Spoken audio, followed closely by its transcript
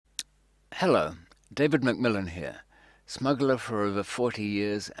Hello, David McMillan here, smuggler for over 40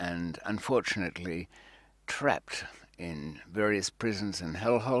 years and unfortunately trapped in various prisons and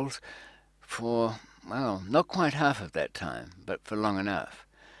hellholes for, well, not quite half of that time, but for long enough.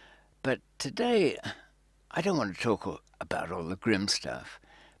 But today, I don't want to talk about all the grim stuff,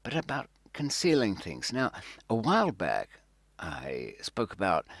 but about concealing things. Now, a while back, I spoke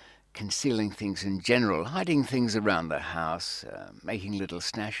about concealing things in general, hiding things around the house, making little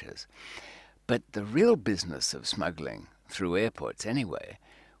stashes. But the real business of smuggling, through airports anyway,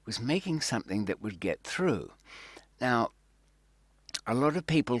 was making something that would get through. Now, a lot of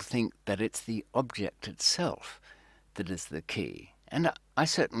people think that it's the object itself that is the key, and I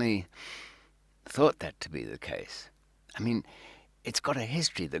certainly thought that to be the case. I mean, it's got a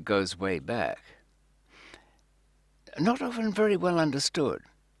history that goes way back. Not often very well understood.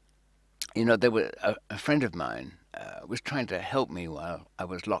 You know, there was a friend of mine was trying to help me while I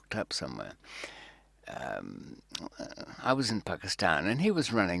was locked up somewhere. I was in Pakistan, and he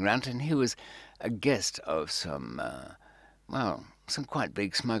was running around, and he was a guest of some quite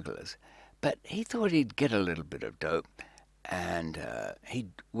big smugglers. But he thought he'd get a little bit of dope, and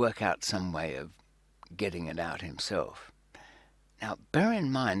he'd work out some way of getting it out himself. Now, bear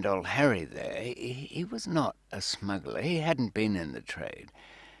in mind, old Harry there, he was not a smuggler. He hadn't been in the trade.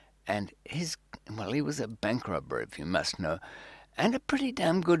 And he was a bank robber, if you must know, and a pretty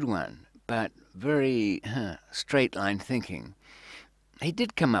damn good one, but very straight-line thinking. He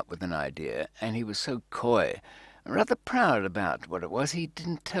did come up with an idea, and he was so coy, rather proud about what it was, he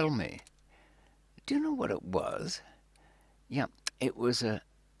didn't tell me. Do you know what it was? Yeah, it was a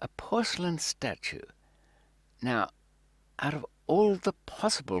porcelain statue. Now, out of all the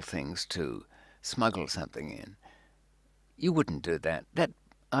possible things to smuggle something in, you wouldn't do that. That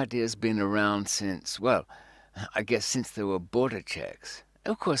idea's been around since, well, I guess since there were border checks.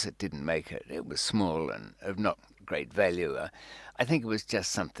 Of course it didn't make it. It was small and of not great value. I think it was just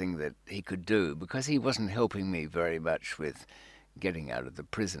something that he could do because he wasn't helping me very much with getting out of the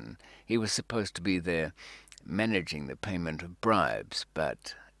prison. He was supposed to be there managing the payment of bribes,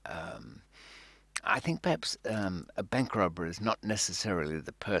 but I think perhaps a bank robber is not necessarily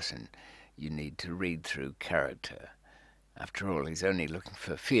the person you need to read through character. After all, he's only looking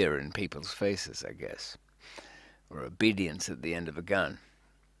for fear in people's faces, I guess, or obedience at the end of a gun.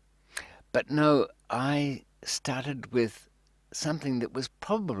 But no, I started with something that was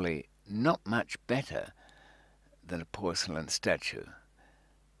probably not much better than a porcelain statue.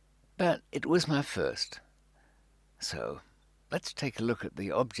 But it was my first. So let's take a look at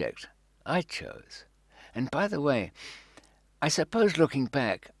the object I chose. And by the way, I suppose looking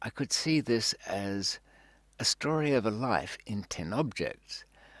back, I could see this as a story of a life in 10 objects.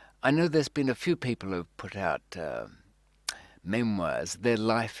 I know there's been a few people who've put out memoirs, their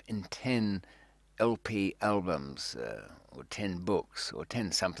life in 10 LP albums, or 10 books, or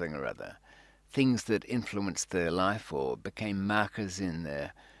 10 something or other. Things that influenced their life or became markers in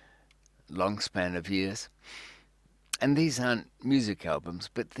their long span of years. And these aren't music albums,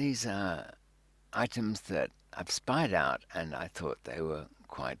 but these are items that I've spied out and I thought they were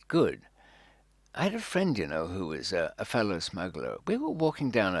quite good. I had a friend, you know, who was a fellow smuggler. We were walking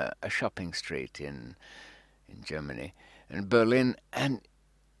down a shopping street in Germany, in Berlin, and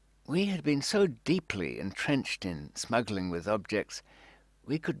we had been so deeply entrenched in smuggling with objects,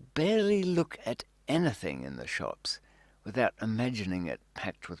 we could barely look at anything in the shops without imagining it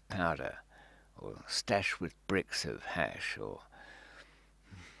packed with powder, or stashed with bricks of hash, or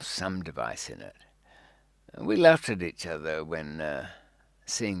some device in it. We laughed at each other when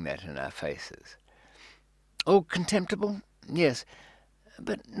seeing that in our faces. Oh, contemptible? Yes,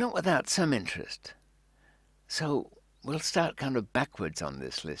 but not without some interest. So we'll start kind of backwards on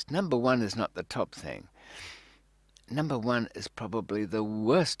this list. Number 1 is not the top thing. Number 1 is probably the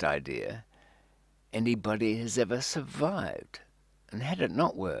worst idea anybody has ever survived. And had it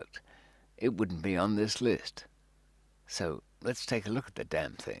not worked, it wouldn't be on this list. So let's take a look at the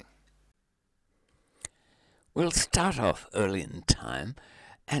damn thing. We'll start off early in time,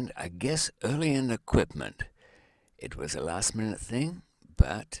 and I guess early in equipment. It was a last-minute thing,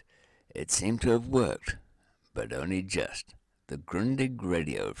 but it seemed to have worked, but only just. The Grundig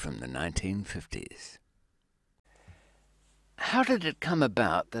radio from the 1950s. How did it come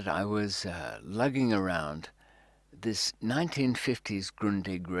about that I was lugging around this 1950s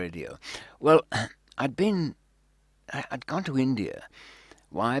Grundig radio? Well, I'd gone to India.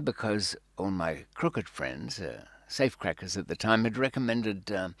 Why? Because all my crooked friends, safecrackers at the time, had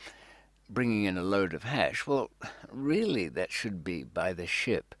recommended bringing in a load of hash. Well, really, that should be by the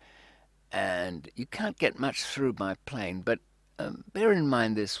ship. And you can't get much through by plane, but Bear in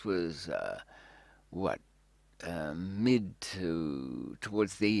mind this was, what,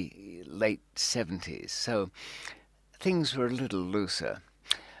 towards the late 70s, so things were a little looser.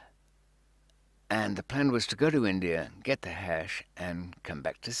 And the plan was to go to India, get the hash, and come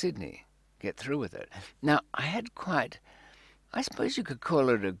back to Sydney, get through with it. Now, I had quite, I suppose you could call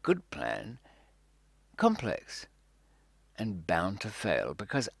it a good plan, complex, and bound to fail,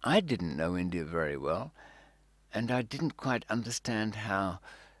 because I didn't know India very well, and I didn't quite understand how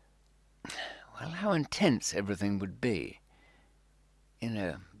intense everything would be in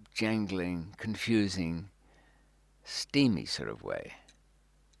a jangling, confusing, steamy sort of way.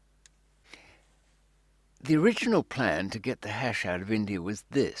 The original plan to get the hash out of India was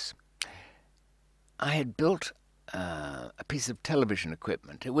this. I had built a piece of television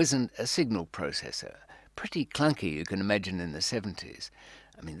equipment. It wasn't a signal processor. Pretty clunky, you can imagine, in the 70s.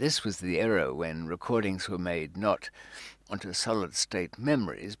 I mean, this was the era when recordings were made not onto solid-state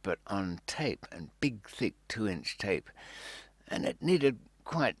memories, but on tape, and big, thick 2-inch tape. And it needed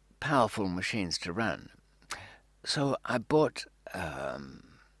quite powerful machines to run. So I bought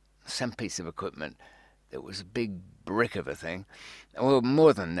some piece of equipment. It was a big brick of a thing. Well,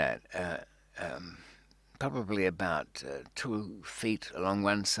 more than that. Probably about 2 feet along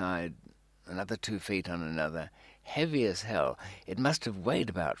one side, another 2 feet on another. Heavy as hell. It must have weighed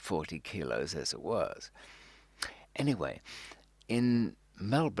about 40 kilos as it was. Anyway, in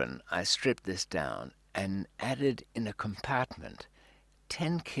Melbourne, I stripped this down and added in a compartment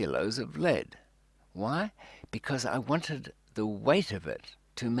 10 kilos of lead. Why? Because I wanted the weight of it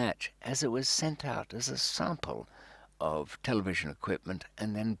to match as it was sent out as a sample of television equipment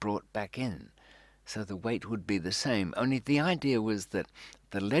and then brought back in. So the weight would be the same, only the idea was that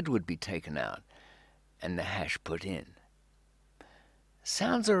the lead would be taken out and the hash put in.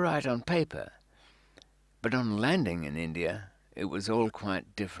 Sounds all right on paper, but on landing in India, it was all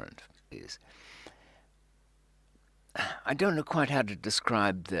quite different. I don't know quite how to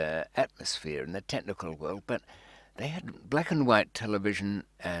describe the atmosphere in the technical world, but they had black and white television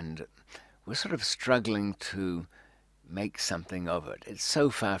and were sort of struggling to make something of it. It's so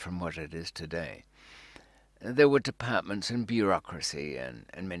far from what it is today. There were departments and bureaucracy and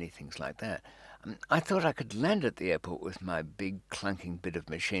many things like that. I thought I could land at the airport with my big clunking bit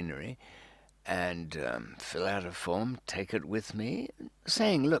of machinery and fill out a form, take it with me,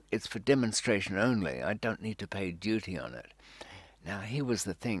 saying, look, it's for demonstration only. I don't need to pay duty on it. Now, here was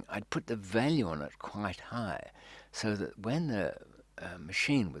the thing. I'd put the value on it quite high, so that when the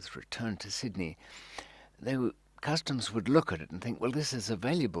machine was returned to Sydney, customs would look at it and think, well, this is a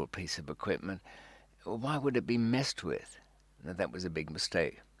valuable piece of equipment. Why would it be messed with? Now, that was a big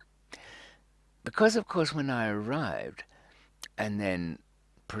mistake. Because, of course, when I arrived and then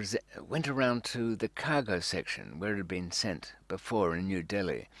went around to the cargo section where it had been sent before in New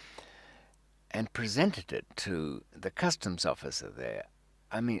Delhi and presented it to the customs officer there,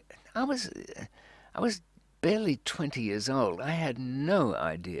 I mean, I was barely 20 years old. I had no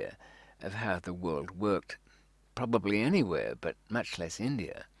idea of how the world worked, probably anywhere, but much less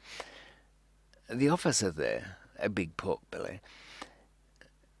India. The officer there, a big pork belly,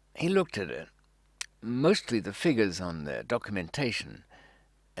 he looked at it, mostly the figures on the documentation,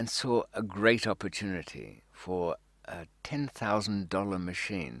 and saw a great opportunity for a $10,000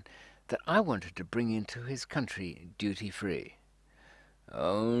 machine that I wanted to bring into his country duty-free.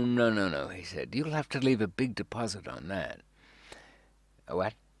 Oh, no, he said. You'll have to leave a big deposit on that. A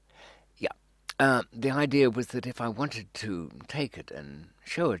what? Yeah. The idea was that if I wanted to take it and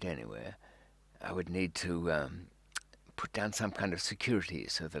show it anywhere, I would need to put down some kind of security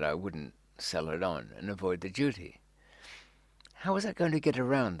so that I wouldn't sell it on and avoid the duty. How was I going to get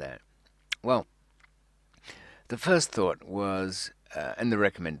around that? Well, the first thought was, and the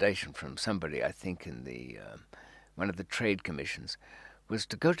recommendation from somebody, I think in the one of the trade commissions, was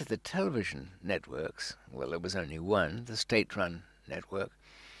to go to the television networks, well, there was only one, the state-run network,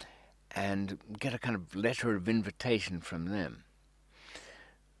 and get a kind of letter of invitation from them.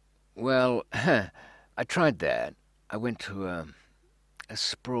 Well, I tried that. I went to a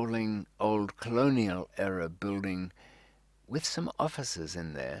sprawling old colonial-era building with some offices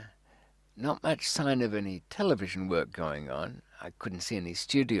in there. Not much sign of any television work going on. I couldn't see any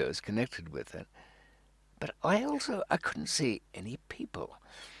studios connected with it. But I couldn't see any people.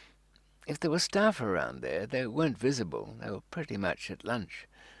 If there were staff around there, they weren't visible. They were pretty much at lunch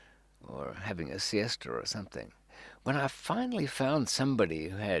or having a siesta or something. When I finally found somebody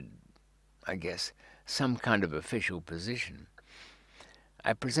who had, I guess, some kind of official position,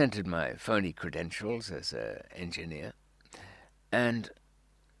 I presented my phony credentials as an engineer, and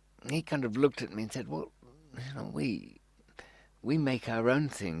he kind of looked at me and said, well, we we make our own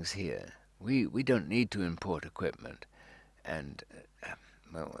things here. We don't need to import equipment. And,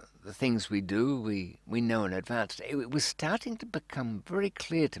 well, the things we do, we know in advance. It was starting to become very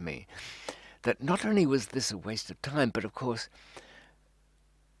clear to me that not only was this a waste of time, but of course,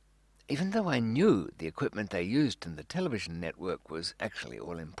 even though I knew the equipment they used in the television network was actually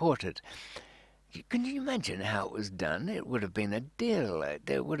all imported, can you imagine how it was done? It would have been a deal.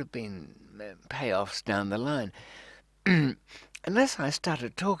 There would have been payoffs down the line. Unless I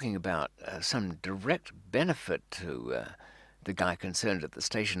started talking about some direct benefit to the guy concerned at the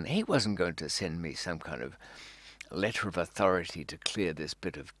station, he wasn't going to send me some kind of letter of authority to clear this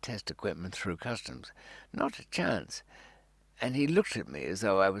bit of test equipment through customs. Not a chance. And he looked at me as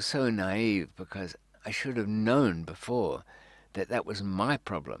though I was so naive, because I should have known before that that was my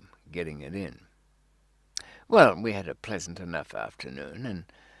problem, getting it in. Well, we had a pleasant enough afternoon, and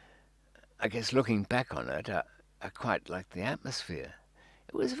I guess looking back on it, I quite liked the atmosphere.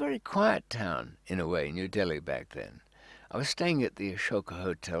 It was a very quiet town, in a way, New Delhi back then. I was staying at the Ashoka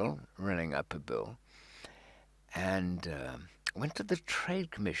Hotel, running up a bill, and went to the Trade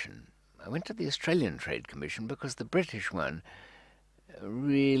Commission. I went to the Australian Trade Commission because the British one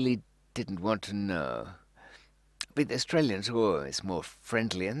really didn't want to know. But the Australians were always more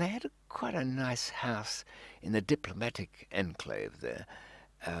friendly, and they had quite a nice house in the diplomatic enclave there.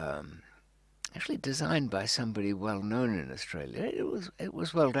 Actually designed by somebody well known in Australia. It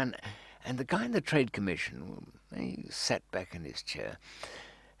was well done. And the guy in the Trade Commission, he sat back in his chair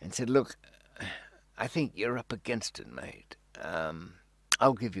and said, "Look, I think you're up against it, mate.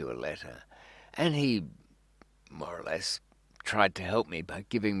 I'll give you a letter." And he more or less tried to help me by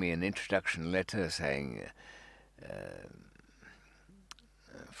giving me an introduction letter saying,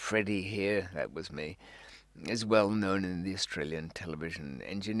 Freddie here, that was me, is well known in the Australian television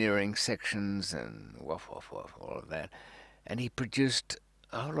engineering sections and all of that. And he produced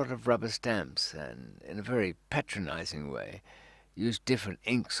a whole lot of rubber stamps and, in a very patronising way, used different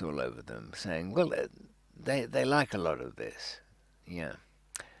inks all over them, saying, well, they like a lot of this. Yeah.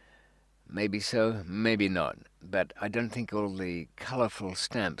 Maybe so, maybe not. But I don't think all the colourful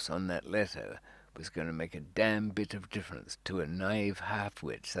stamps on that letter was going to make a damn bit of difference to a naive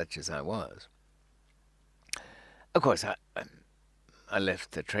half-wit such as I was. Of course, I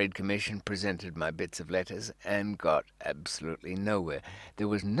left the Trade Commission, presented my bits of letters, and got absolutely nowhere. There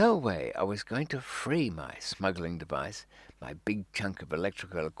was no way I was going to free my smuggling device, my big chunk of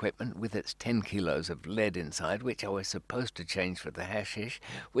electrical equipment with its 10 kilos of lead inside, which I was supposed to change for the hashish,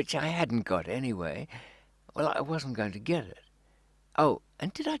 which I hadn't got anyway. Well, I wasn't going to get it. Oh,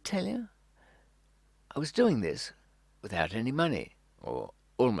 and did I tell you? I was doing this without any money, or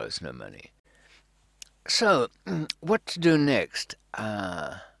almost no money. So, what to do next?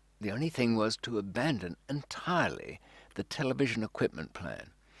 The only thing was to abandon entirely the television equipment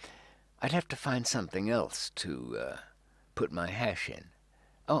plan. I'd have to find something else to put my hash in.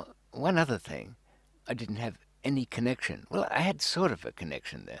 Oh, one other thing. I didn't have any connection. Well, I had sort of a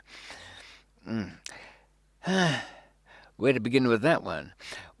connection there. Where to begin with that one?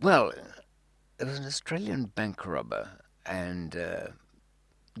 Well, there was an Australian bank robber and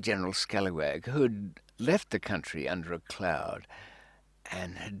General Scallywag who'd left the country under a cloud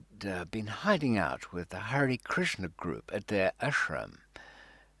and had been hiding out with the Hare Krishna group at their ashram,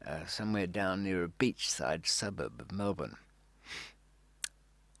 somewhere down near a beachside suburb of Melbourne.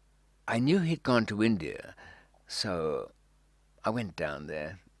 I knew he'd gone to India, so I went down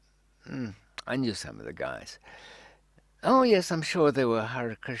there. I knew some of the guys. Oh yes, I'm sure there were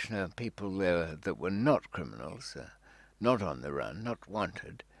Hare Krishna people there that were not criminals, not on the run, not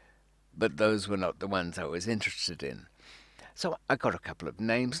wanted, but those were not the ones I was interested in. So I got a couple of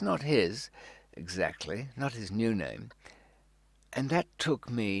names, not his exactly, not his new name, and that took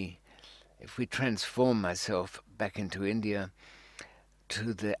me, if we transform myself back into India,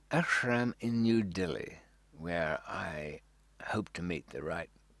 to the ashram in New Delhi, where I hope to meet the right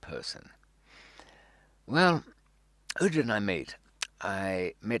person. Well, who did I meet?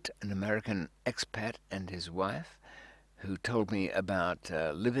 I met an American expat and his wife, who told me about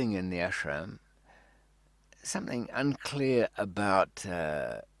living in the ashram, something unclear about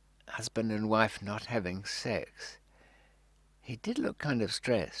husband and wife not having sex. He did look kind of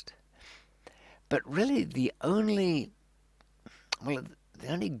stressed. But really the only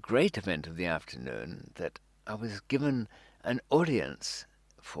great event of the afternoon that I was given an audience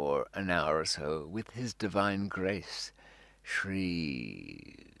for an hour or so with His Divine Grace,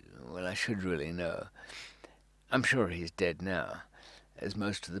 I should really know. I'm sure he's dead now, as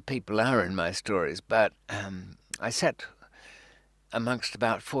most of the people are in my stories, but I sat amongst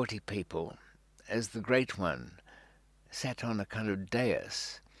about 40 people as the Great One sat on a kind of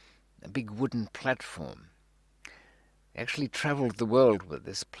dais, a big wooden platform. He actually travelled the world with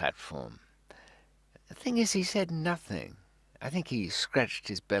this platform. The thing is, he said nothing. I think he scratched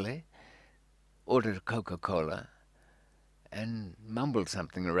his belly, ordered a Coca-Cola, and mumbled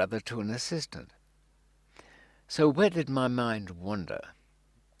something or other to an assistant. So where did my mind wander?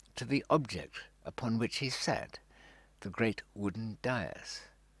 To the object upon which he sat, the great wooden dais.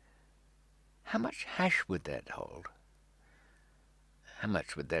 How much hash would that hold? How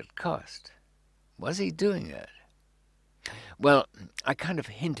much would that cost? Was he doing it? Well, I kind of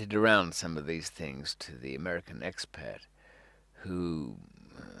hinted around some of these things to the American expat, who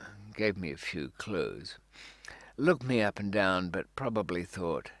gave me a few clues. Looked me up and down, but probably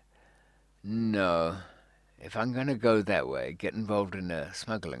thought, no, if I'm going to go that way, get involved in a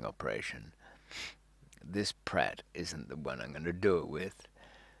smuggling operation, this Pratt isn't the one I'm going to do it with.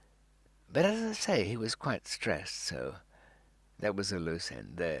 But as I say, he was quite stressed, so that was a loose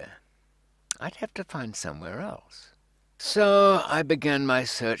end there. I'd have to find somewhere else. So I began my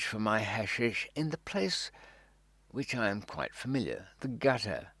search for my hashish in the place which I am quite familiar, the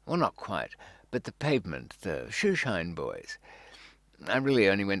gutter. Well, not quite, but the pavement, the shoeshine boys. I really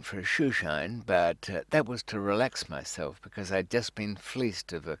only went for a shoeshine, but that was to relax myself because I'd just been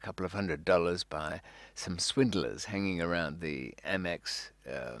fleeced of a couple of $100 by some swindlers hanging around the Amex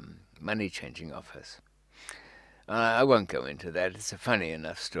money-changing office. I won't go into that. It's a funny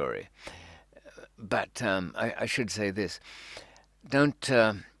enough story. But I should say this. Don't...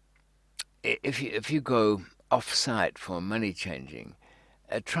 if you go off-site for money-changing,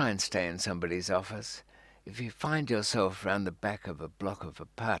 try and stay in somebody's office. If you find yourself round the back of a block of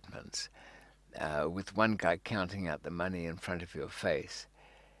apartments with one guy counting out the money in front of your face,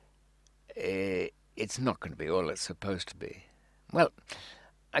 it's not going to be all it's supposed to be. Well,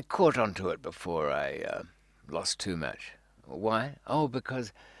 I caught onto it before I lost too much. Why? Oh,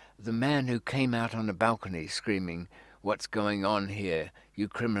 because the man who came out on the balcony screaming, "What's going on here? You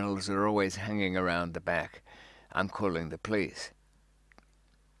criminals are always hanging around the back. I'm calling the police."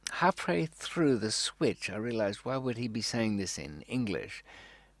 Halfway through the switch, I realized, why would he be saying this in English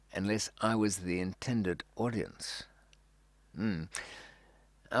unless I was the intended audience?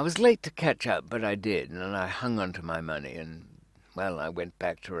 I was late to catch up, but I did, and I hung on to my money, and, well, I went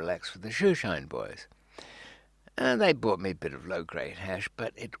back to relax with the shoeshine boys. They bought me a bit of low-grade hash,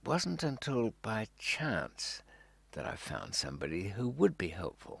 but it wasn't until by chance that I found somebody who would be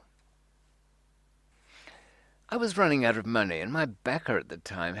helpful. I was running out of money, and my backer at the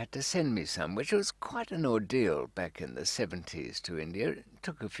time had to send me some, which was quite an ordeal back in the 70s to India. It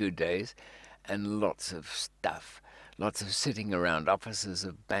took a few days and lots of stuff, lots of sitting around offices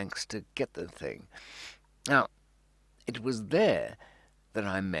of banks to get the thing. Now, it was there that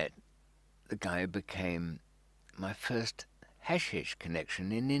I met the guy who became my first hashish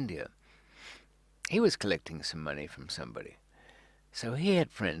connection in India. He was collecting some money from somebody, so he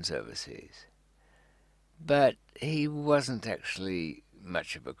had friends overseas. But he wasn't actually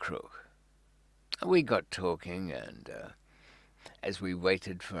much of a crook. We got talking, and as we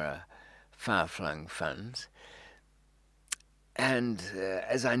waited for our far-flung funds, and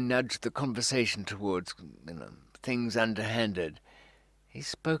as I nudged the conversation towards things underhanded, he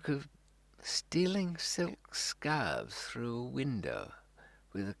spoke of stealing silk scarves through a window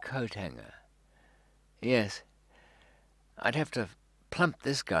with a coat hanger. Yes, I'd have to plump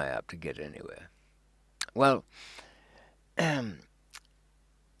this guy up to get anywhere. Well,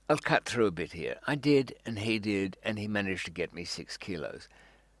 I'll cut through a bit here. I did, and he managed to get me 6 kilos.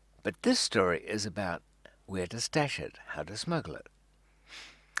 But this story is about where to stash it, how to smuggle it.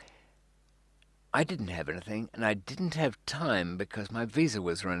 I didn't have anything, and I didn't have time because my visa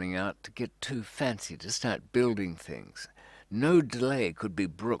was running out to get too fancy to start building things. No delay could be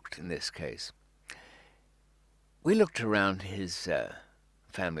brooked in this case. We looked around his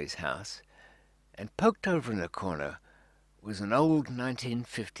family's house, and poked over in a corner was an old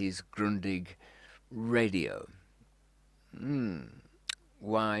 1950s Grundig radio.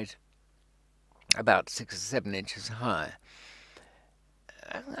 Wide, about 6 or 7 inches high.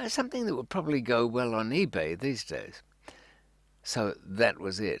 Something that would probably go well on eBay these days. So that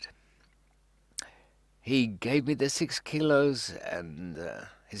was it. He gave me the 6 kilos and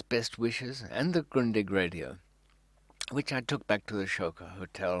his best wishes and the Grundig radio, which I took back to the Shoka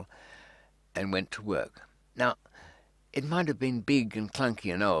Hotel and went to work. Now, it might have been big and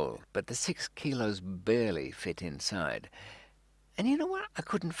clunky and old, but the 6 kilos barely fit inside. And you know what? I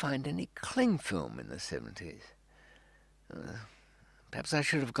couldn't find any cling film in the 70s. Perhaps I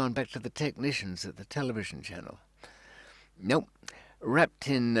should have gone back to the technicians at the television channel. Nope. Wrapped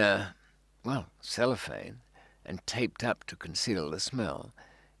in, cellophane and taped up to conceal the smell,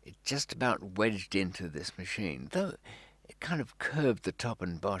 it just about wedged into this machine, though it kind of curved the top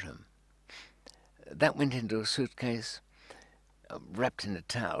and bottom. That went into a suitcase, wrapped in a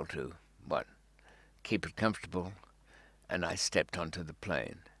towel to, keep it comfortable, and I stepped onto the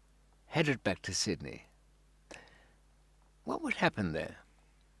plane, headed back to Sydney. What would happen there?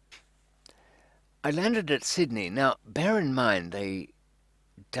 I landed at Sydney. Now, bear in mind, they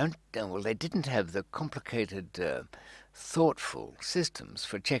didn't have the complicated, thoughtful systems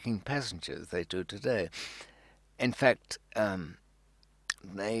for checking passengers they do today. In fact,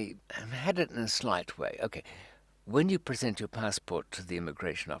 they had it in a slight way. Okay, when you present your passport to the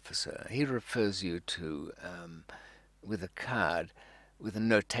immigration officer, he refers you to, with a card with a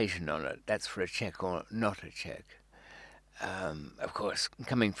notation on it. That's for a check or not a check. Of course,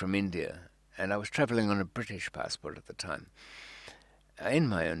 coming from India, and I was travelling on a British passport at the time, in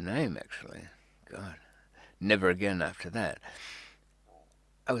my own name, actually. God, never again after that.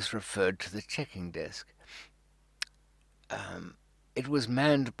 I was referred to the checking desk. It was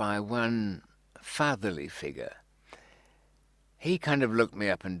manned by one fatherly figure. He kind of looked me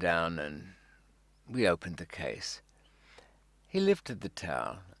up and down, and we opened the case. He lifted the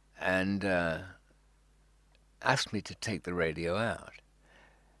towel and asked me to take the radio out.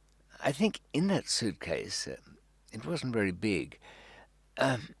 I think in that suitcase, it wasn't very big,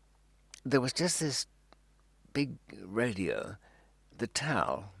 there was just this big radio, the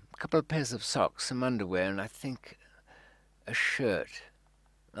towel, a couple of pairs of socks, some underwear, and I think a shirt.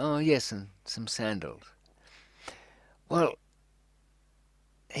 Oh, yes, and some sandals. Well,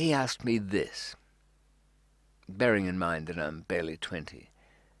 he asked me this, bearing in mind that I'm barely 20.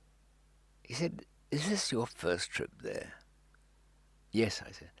 He said, "Is this your first trip there?" "Yes,"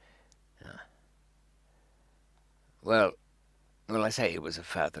 I said. Well, I say he was a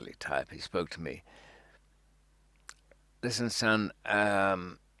fatherly type. He spoke to me. "Listen, son,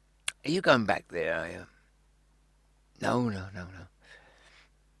 are you going back there, are you?" No.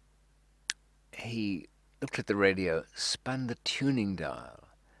 He looked at the radio, spun the tuning dial.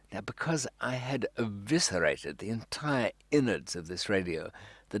 Now, because I had eviscerated the entire innards of this radio,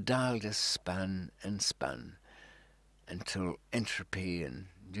 the dial just spun and spun until entropy and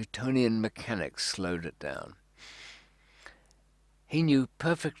Newtonian mechanics slowed it down. He knew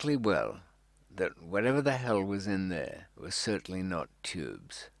perfectly well that whatever the hell was in there was certainly not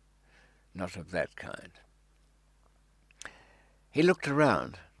tubes, not of that kind. He looked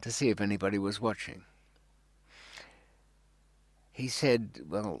around to see if anybody was watching. He said,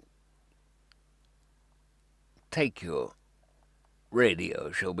 "Well, take your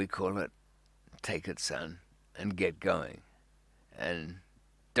radio, shall we call it? Take it, son, and get going. And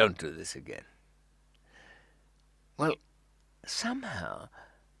don't do this again." Well, somehow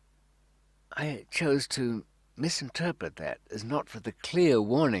I chose to misinterpret that as not for the clear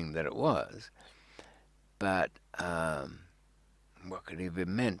warning that it was, but what could he have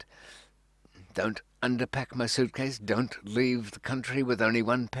meant? Don't underpack my suitcase, don't leave the country with only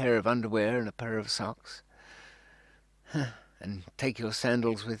one pair of underwear and a pair of socks, and take your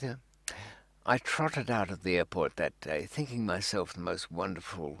sandals with you. I trotted out of the airport that day, thinking myself the most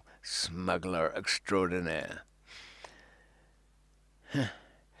wonderful smuggler extraordinaire.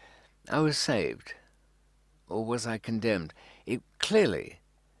 I was saved, or was I condemned? Clearly,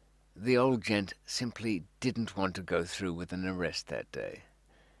 the old gent simply didn't want to go through with an arrest that day.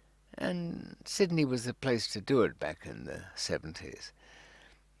 And Sydney was the place to do it back in the 70s.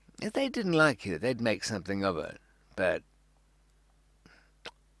 If they didn't like you, they'd make something of it. But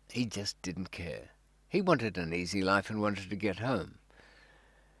he just didn't care. He wanted an easy life and wanted to get home.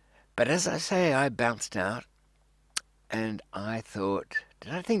 But as I say, I bounced out, and I thought,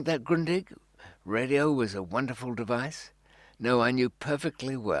 did I think that Grundig radio was a wonderful device? No, I knew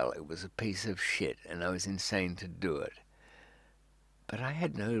perfectly well it was a piece of shit, and I was insane to do it. But I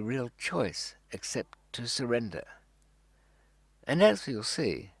had no real choice except to surrender. And as you'll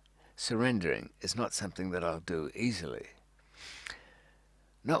see, surrendering is not something that I'll do easily.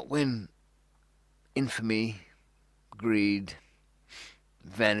 Not when infamy, greed,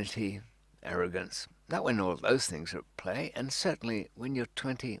 vanity, arrogance, not when all those things are at play, and certainly when you're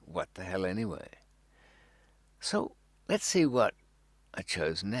 20, what the hell anyway? So let's see what I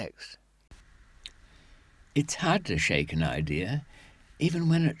chose next. It's hard to shake an idea, even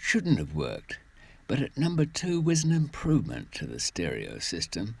when it shouldn't have worked, but at number 2 was an improvement to the stereo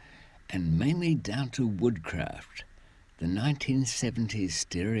system, and mainly down to woodcraft, the 1970s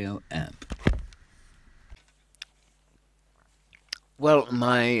stereo amp. Well,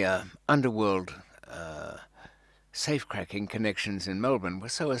 my underworld safe-cracking connections in Melbourne were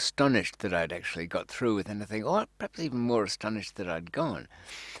so astonished that I'd actually got through with anything, or perhaps even more astonished that I'd gone,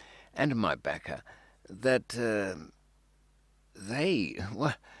 and my backer, that well,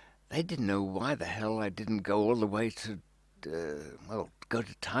 they didn't know why the hell I didn't go all the way to, go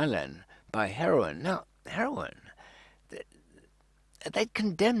to Thailand, buy heroin. Now, heroin, they'd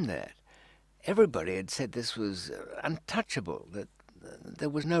condemned that. Everybody had said this was untouchable, that there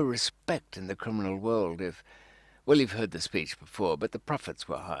was no respect in the criminal world if, well, you've heard the speech before, but the profits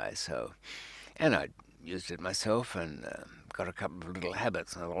were high, so, and I'd used it myself and got a couple of little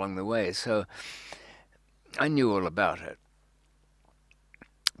habits along the way, so I knew all about it.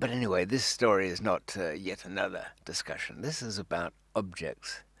 But anyway, this story is not yet another discussion. This is about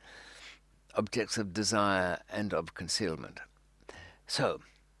objects of desire and of concealment. So,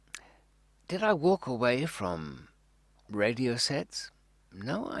 did I walk away from radio sets?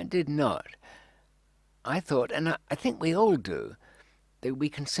 No, I did not. I thought, and I think we all do, that we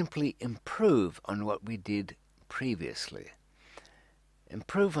can simply improve on what we did previously.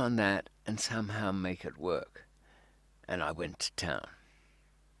 Improve on that and somehow make it work. And I went to town.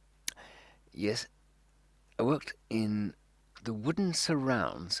 Yes, I worked in the wooden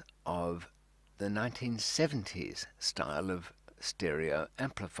surrounds of the 1970s style of stereo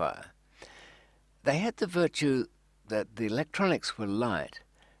amplifier. They had the virtue that the electronics were light,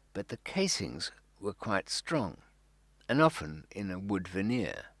 but the casings were quite strong, and often in a wood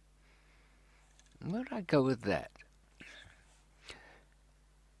veneer. Where'd I go with that?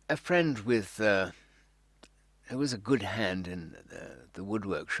 A friend who was a good hand in the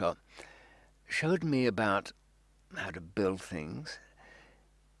woodwork shop showed me about how to build things,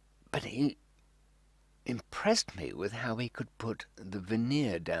 but he impressed me with how he could put the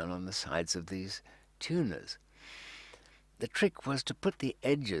veneer down on the sides of these tuners. The trick was to put the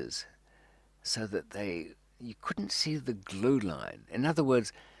edges so that you couldn't see the glue line. In other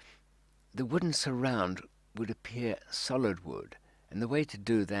words, the wooden surround would appear solid wood, and the way to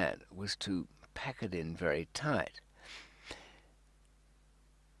do that was to pack it in very tight.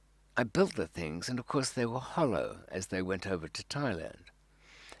 I built the things, and of course they were hollow as they went over to Thailand.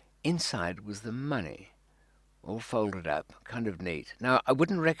 Inside was the money, all folded up, kind of neat. Now, I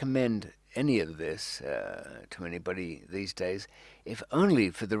wouldn't recommend any of this to anybody these days, if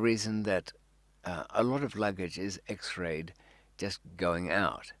only for the reason that a lot of luggage is x-rayed just going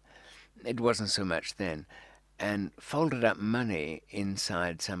out. It wasn't so much then. And folded up money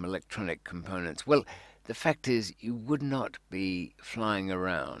inside some electronic components. Well, the fact is you would not be flying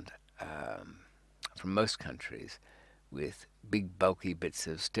around from most countries with big bulky bits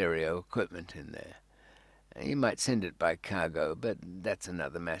of stereo equipment in there. You might send it by cargo, but that's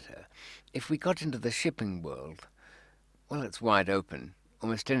another matter. If we got into the shipping world, well, it's wide open.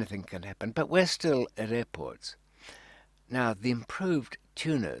 Almost anything can happen, but we're still at airports. Now, the improved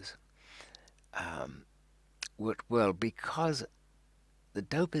tuners worked well because the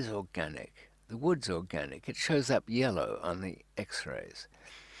dope is organic, the wood's organic. It shows up yellow on the x-rays.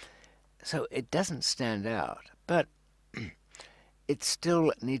 So it doesn't stand out, but it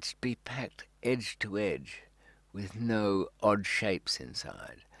still needs to be packed edge to edge with no odd shapes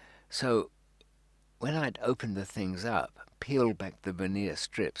inside. So when I'd open the things up, peel back the veneer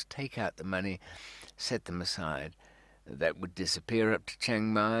strips, take out the money, set them aside, that would disappear up to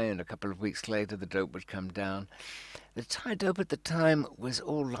Chiang Mai, and a couple of weeks later the dope would come down. The Thai dope at the time was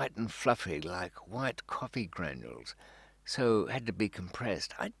all light and fluffy, like white coffee granules, so had to be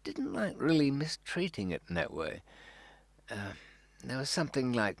compressed. I didn't like really mistreating it in that way. There was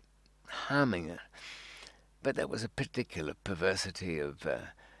something like harming it, but that was a particular perversity of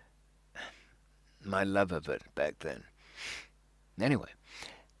my love of it back then. Anyway,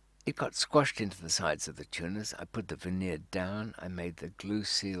 it got squashed into the sides of the tuners. I put the veneer down. I made the glue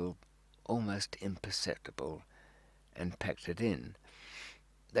seal almost imperceptible and packed it in.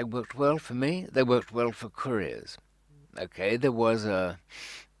 They worked well for me. They worked well for couriers. Okay, there was a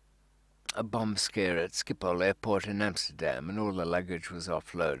bomb scare at Schiphol Airport in Amsterdam, and all the luggage was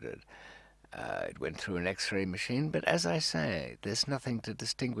offloaded. It went through an x-ray machine, but as I say, there's nothing to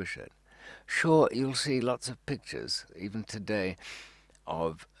distinguish it. Sure, you'll see lots of pictures, even today,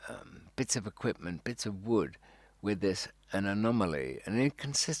 of bits of equipment, bits of wood, where there's an anomaly, an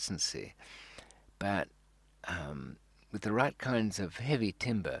inconsistency. But with the right kinds of heavy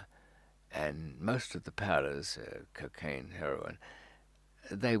timber, and most of the powders, cocaine, heroin,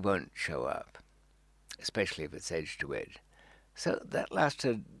 they won't show up, especially if it's edge to edge. So that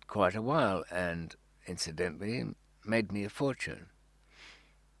lasted quite a while, and incidentally made me a fortune.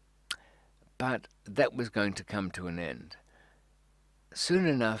 But that was going to come to an end. Soon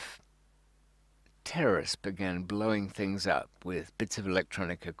enough, terrorists began blowing things up with bits of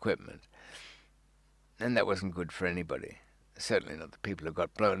electronic equipment. And that wasn't good for anybody. Certainly not the people who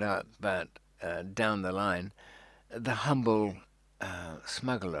got blown up, but down the line, the humble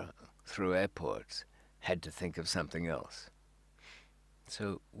smuggler through airports had to think of something else.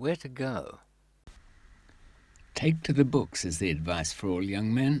 So where to go? Take to the books is the advice for all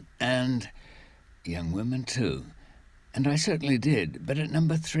young men, and young women too. And I certainly did. But at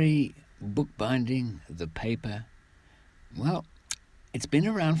number 3, bookbinding, the paper. Well, it's been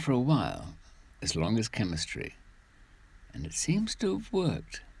around for a while, as long as chemistry. And it seems to have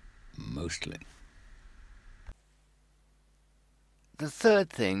worked, mostly. The third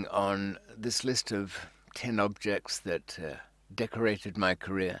thing on this list of 10 objects that decorated my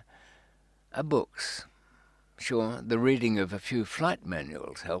career are books. Sure, the reading of a few flight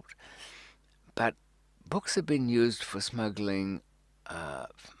manuals helped, but books have been used for smuggling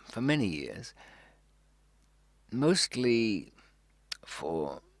for many years, mostly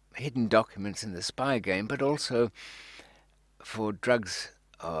for hidden documents in the spy game, but also for drugs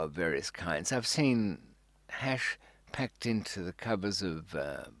of various kinds. I've seen hash packed into the covers of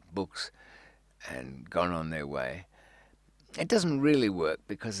books and gone on their way. It doesn't really work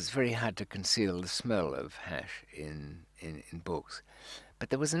because it's very hard to conceal the smell of hash in books.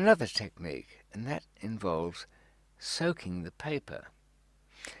 But there was another technique, and that involves soaking the paper.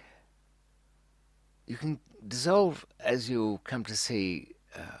 You can dissolve, as you'll come to see,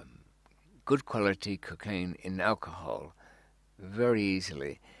 good quality cocaine in alcohol very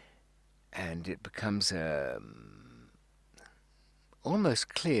easily, and it becomes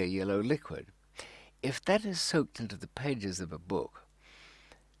almost clear yellow liquid. If that is soaked into the pages of a book,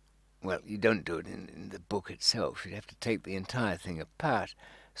 well, you don't do it in the book itself. You'd have to take the entire thing apart,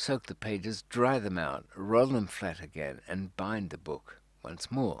 soak the pages, dry them out, roll them flat again, and bind the book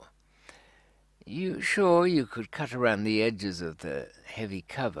once more. You could cut around the edges of the heavy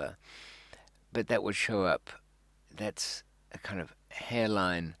cover, but that would show up. That's a kind of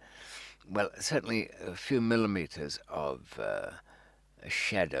hairline, well, certainly a few millimeters of a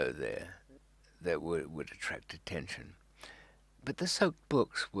shadow there that would attract attention. But the soaked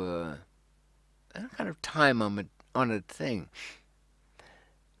books were a kind of time-honoured thing.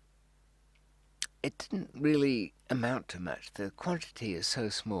 It didn't really amount to much. The quantity is so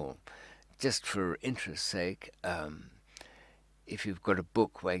small. Just for interest's sake, if you've got a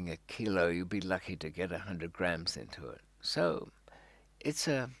book weighing 1 kilo, you'll be lucky to get 100 grams into it. So it's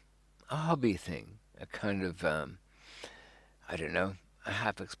a hobby thing, a kind of, I don't know, I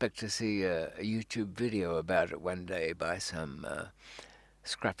half expect to see a YouTube video about it one day by some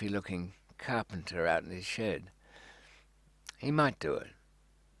scruffy-looking carpenter out in his shed. He might do it,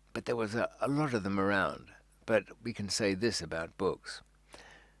 but there was a lot of them around. But we can say this about books.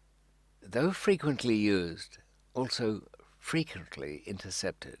 Though frequently used, also frequently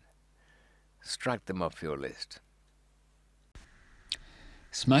intercepted. Strike them off your list.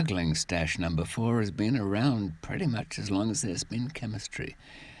 Smuggling stash number 4 has been around pretty much as long as there's been chemistry,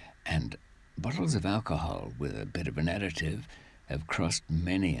 and bottles of alcohol with a bit of an additive have crossed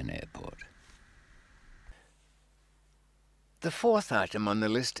many an airport. The fourth item on the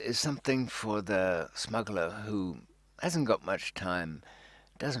list is something for the smuggler who hasn't got much time,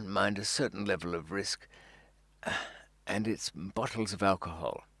 doesn't mind a certain level of risk, and it's bottles of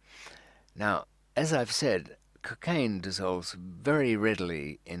alcohol. Now, as I've said, cocaine dissolves very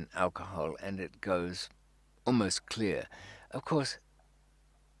readily in alcohol and it goes almost clear. Of course,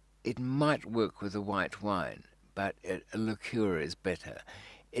 it might work with a white wine, but a liqueur is better.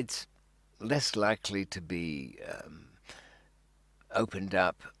 It's less likely to be opened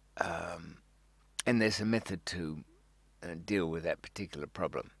up, and there's a method to deal with that particular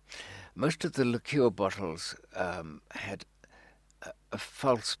problem. Most of the liqueur bottles had a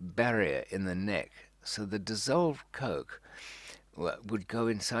false barrier in the neck, so the dissolved coke would go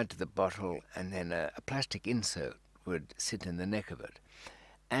inside to the bottle and then a plastic insert would sit in the neck of it.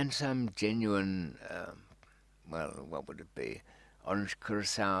 And some genuine, well, what would it be? Orange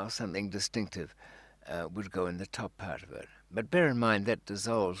curacao, something distinctive, would go in the top part of it. But bear in mind that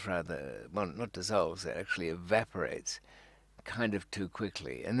dissolves rather, well, not dissolves, it actually evaporates kind of too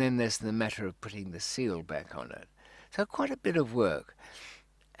quickly. And then there's the matter of putting the seal back on it. So quite a bit of work.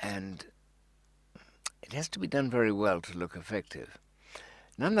 And it has to be done very well to look effective.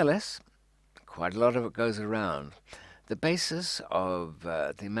 Nonetheless, quite a lot of it goes around. The basis of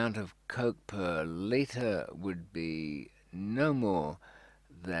the amount of coke per litre would be no more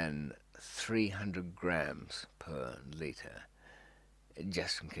than 300 grams per litre,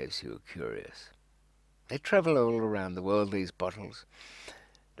 just in case you were curious. They travel all around the world, these bottles.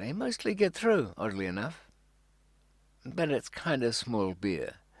 They mostly get through, oddly enough. But it's kind of small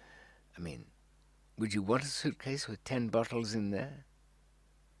beer. I mean, would you want a suitcase with 10 bottles in there?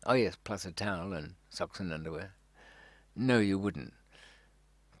 Oh yes, plus a towel and socks and underwear. No, you wouldn't.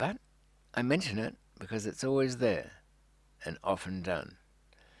 But I mention it because it's always there and often done.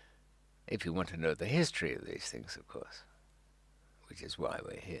 If you want to know the history of these things, of course, which is why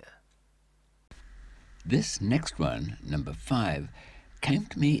we're here. This next one, number 5, came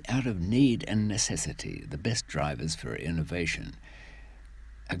to me out of need and necessity, the best drivers for innovation.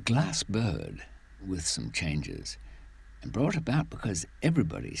 A glass bird with some changes, and brought about because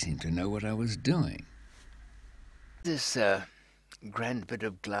everybody seemed to know what I was doing. This grand bit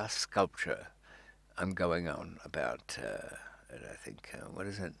of glass sculpture I'm going on about, I think, what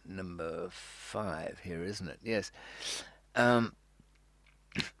is it, number 5 here, isn't it? Yes.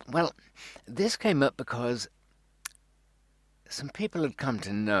 Well, this came up because some people had come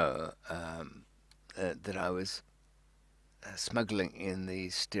to know that I was smuggling in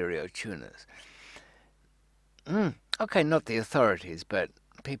these stereo tuners. Okay, not the authorities, but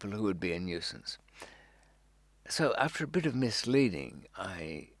people who would be a nuisance. So after a bit of misleading,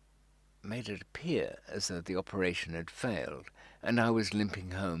 I made it appear as though the operation had failed, and I was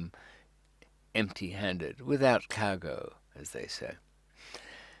limping home empty-handed, without cargo, as they say.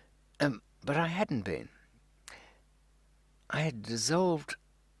 But I hadn't been. I had dissolved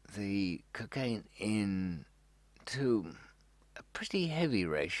the cocaine into a pretty heavy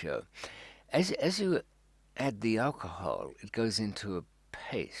ratio. As you add the alcohol, it goes into a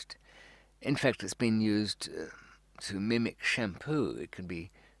paste. In fact, it's been used to mimic shampoo. It can be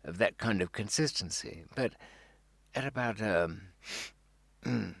of that kind of consistency, but at about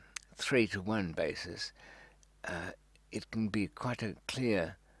 3-to-1 basis, it can be quite a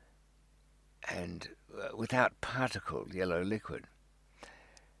clear and without particle yellow liquid.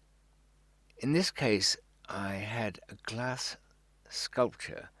 In this case, I had a glass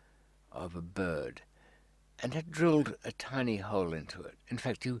sculpture of a bird and had drilled a tiny hole into it. In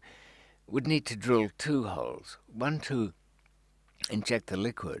fact, you would need to drill 2 holes, one to inject the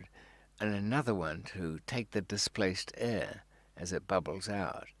liquid and another one to take the displaced air as it bubbles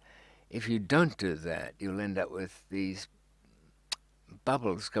out. If you don't do that, you'll end up with these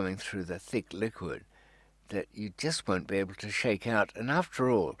bubbles going through the thick liquid that you just won't be able to shake out. And after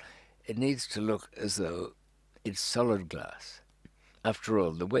all, it needs to look as though it's solid glass. After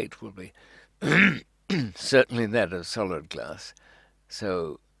all, the weight will be certainly that of solid glass.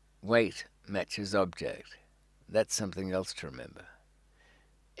 So weight matches object. That's something else to remember.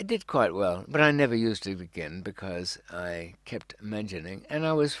 It did quite well, but I never used it again because I kept imagining, and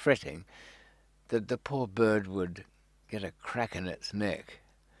I was fretting, that the poor bird would get a crack in its neck,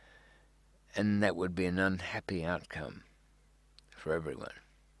 and that would be an unhappy outcome for everyone.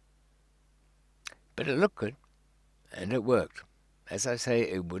 But it looked good, and it worked. As I say,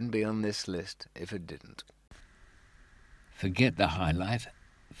 it wouldn't be on this list if it didn't. Forget the high life,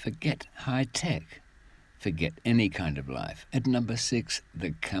 forget high tech, forget any kind of life. At number 6,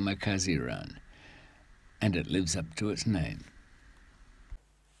 the kamikaze run, and it lives up to its name.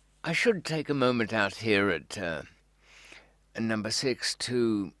 I should take a moment out here at number 6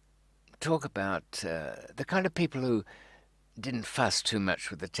 to talk about the kind of people who didn't fuss too much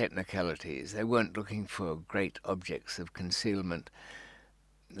with the technicalities. They weren't looking for great objects of concealment.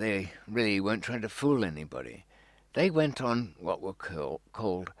 They really weren't trying to fool anybody. They went on what were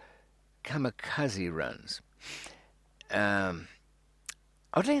called kamikaze runs.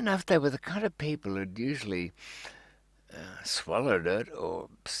 Oddly enough, they were the kind of people who'd usually swallowed it or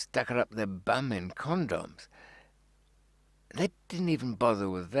stuck it up their bum in condoms. They didn't even bother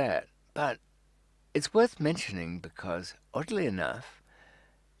with that, but it's worth mentioning because, oddly enough,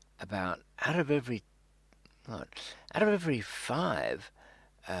 out of every 5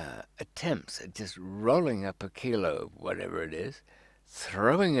 attempts at just rolling up a kilo of whatever it is,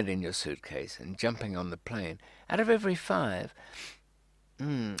 throwing it in your suitcase and jumping on the plane, out of every 5,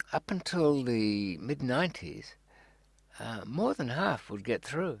 up until the mid-90s, more than half would get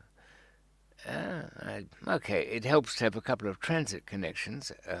through. Okay, it helps to have a couple of transit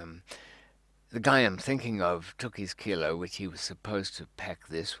connections. The guy I'm thinking of took his kilo, which he was supposed to pack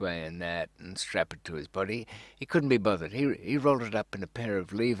this way and that and strap it to his body. He couldn't be bothered. He rolled it up in a pair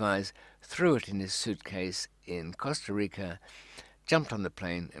of Levi's, threw it in his suitcase in Costa Rica, jumped on the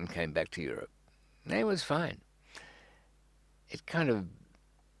plane and came back to Europe. And he was fine. It kind of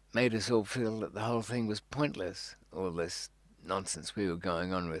made us all feel that the whole thing was pointless, all this nonsense we were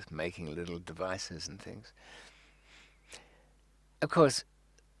going on with, making little devices and things. Of course,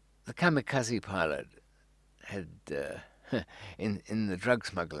 the kamikaze pilot had in the drug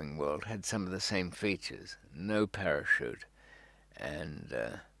smuggling world had some of the same features. No parachute, and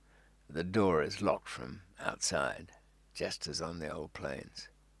the door is locked from outside, just as on the old planes.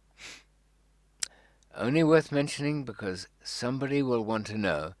 Only worth mentioning because somebody will want to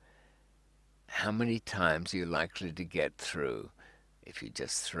know how many times you're likely to get through if you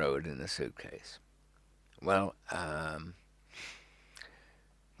just throw it in a suitcase. Well,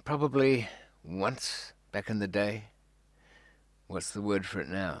 probably once back in the day. What's the word for it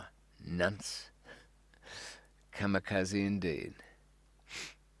now? Nunts? Kamikaze indeed.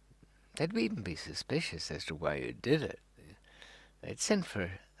 They'd even be suspicious as to why you did it. They'd send for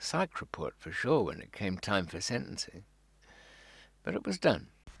a psych report for sure when it came time for sentencing. But it was done.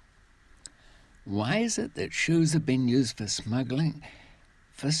 Why is it that shoes have been used for smuggling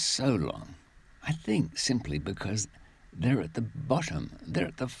for so long? I think simply because they're at the bottom, they're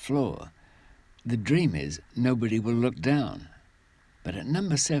at the floor. The dream is nobody will look down. But at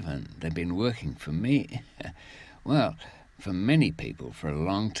number 7, they've been working for me, well, for many people for a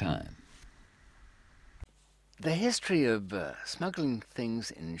long time. The history of smuggling things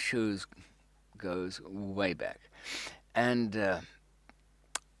in shoes goes way back. And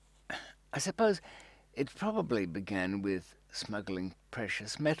I suppose it probably began with smuggling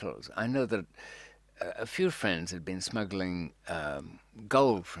precious metals. I know that a few friends had been smuggling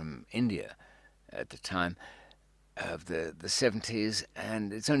gold from India at the time of the 70s,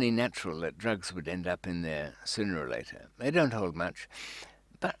 and it's only natural that drugs would end up in there sooner or later. They don't hold much,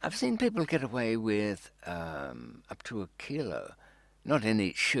 but I've seen people get away with up to 1 kilo. Not in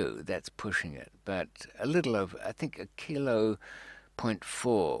each shoe, that's pushing it, but a little over, I think 1.4 kilo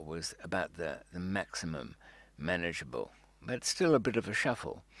was about the maximum manageable, but still a bit of a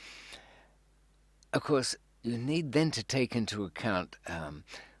shuffle. Of course, you need then to take into account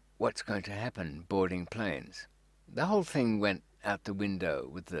what's going to happen boarding planes. The whole thing went out the window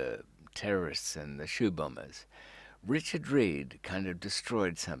with the terrorists and the shoe bombers. Richard Reed kind of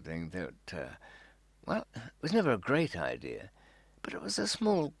destroyed something that, well, it was never a great idea, but it was a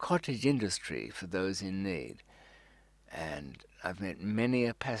small cottage industry for those in need. And I've met many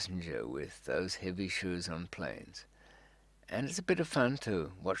a passenger with those heavy shoes on planes. And it's a bit of fun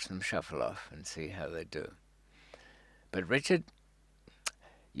to watch them shuffle off and see how they do. But Richard,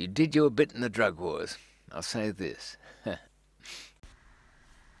 you did your bit in the drug wars. I'll say this.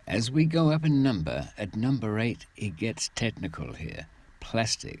 As we go up in number, at number 8, it gets technical here.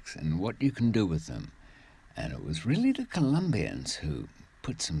 Plastics and what you can do with them. And it was really the Colombians who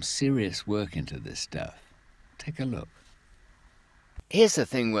put some serious work into this stuff. Take a look. Here's the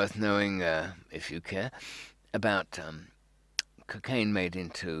thing worth knowing, if you care, about cocaine made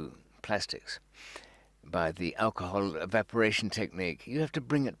into plastics. By the alcohol evaporation technique, you have to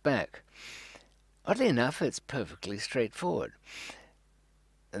bring it back. Oddly enough, it's perfectly straightforward.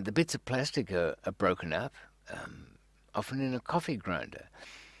 The bits of plastic are broken up, often in a coffee grinder,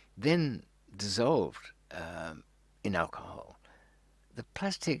 then dissolved in alcohol. The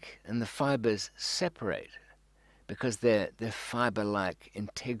plastic and the fibers separate because their fiber-like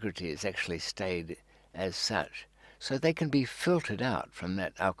integrity has actually stayed as such, so they can be filtered out from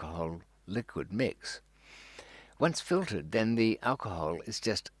that alcohol liquid mix. Once filtered, then the alcohol is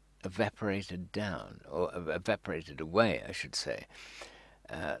just evaporated down, or evaporated away, I should say,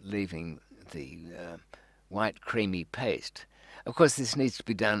 leaving the white creamy paste. Of course, this needs to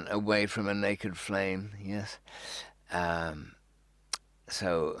be done away from a naked flame, yes.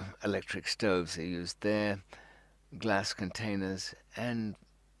 So electric stoves are used there, glass containers, and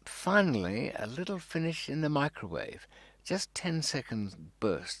finally a little finish in the microwave. Just 10-second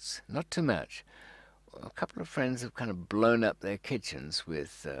bursts, not too much. A couple of friends have kind of blown up their kitchens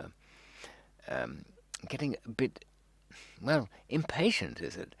with getting a bit, well, impatient,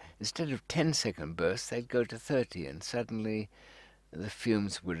 is it? Instead of 10-second bursts, they'd go to 30, and suddenly the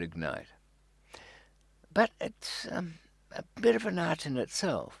fumes would ignite. But it's a bit of an art in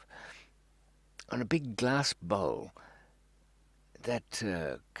itself. On a big glass bowl, that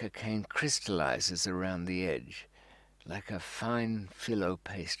cocaine crystallizes around the edge like a fine phyllo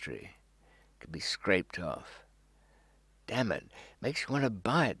pastry. It could be scraped off. Damn it, makes you want to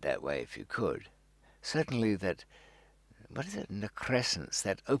buy it that way if you could. Certainly that, what is it, necrescence,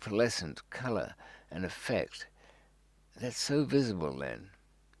 that opalescent colour and effect, that's so visible then.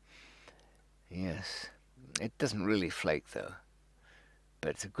 Yes, it doesn't really flake though, but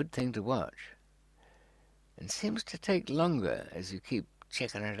it's a good thing to watch. And seems to take longer as you keep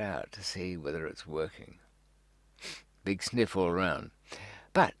checking it out to see whether it's working. Big sniff all around.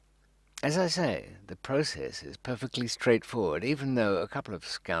 But As I say, the process is perfectly straightforward, even though a couple of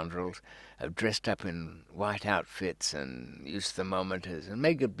scoundrels have dressed up in white outfits and used thermometers and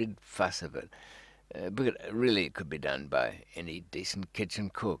make a big fuss of it. But really it could be done by any decent kitchen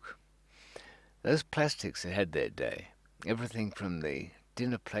cook. Those plastics had their day. Everything from the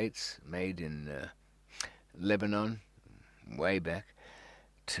dinner plates made in Lebanon way back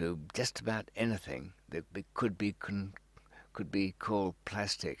to just about anything that could be called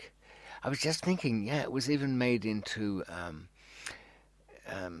plastic. I was just thinking, yeah, it was even made into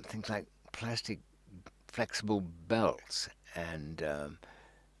things like plastic flexible belts, and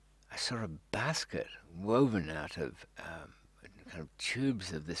I saw a basket woven out of kind of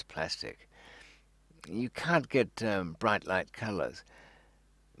tubes of this plastic. You can't get bright light colours,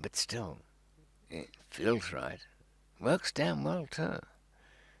 but still, it feels right. Works damn well too.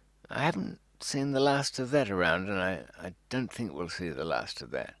 I haven't seen the last of that around, and I don't think we'll see the last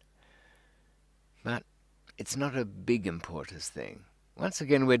of that. But it's not a big importer's thing. Once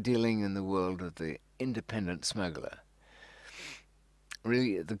again, we're dealing in the world of the independent smuggler.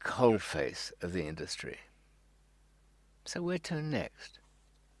 Really the cold face of the industry. So where to next?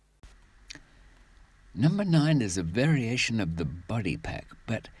 Number 9 is a variation of the body pack,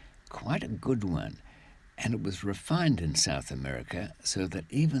 but quite a good one, and it was refined in South America so that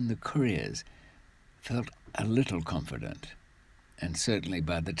even the couriers felt a little confident, and certainly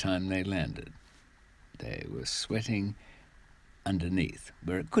by the time they landed. They were sweating underneath,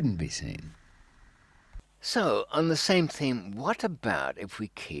 where it couldn't be seen. So, on the same theme, what about if we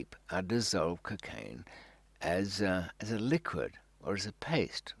keep our dissolved cocaine as a liquid, or as a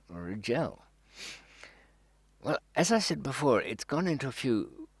paste, or a gel? Well, as I said before, it's gone into a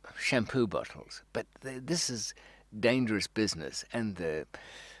few shampoo bottles, but this is dangerous business, and the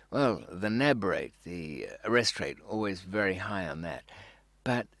nab rate, the arrest rate, always very high on that.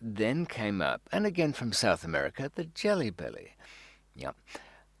 But then came up, and again from South America, the Jelly Belly. Yep.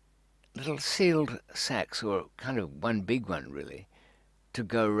 Little sealed sacks, or kind of one big one really, to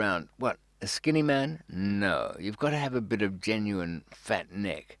go around. What, a skinny man? No, you've got to have a bit of genuine fat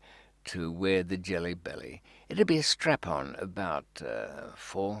neck to wear the Jelly Belly. It'd be a strap-on about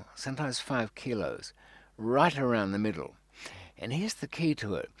 4, sometimes 5 kilos, right around the middle. And here's the key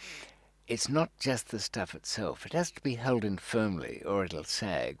to it. It's not just the stuff itself. It has to be held in firmly, or it'll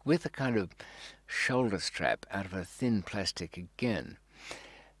sag, with a kind of shoulder strap out of a thin plastic again.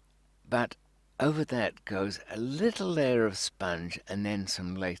 But over that goes a little layer of sponge and then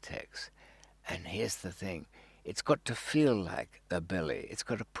some latex. And here's the thing. It's got to feel like a belly. It's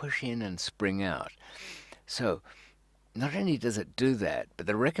got to push in and spring out. So not only does it do that, but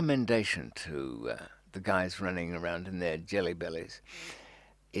the recommendation to the guys running around in their Jelly Bellies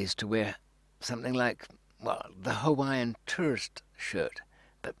is to wear something like, well, the Hawaiian tourist shirt,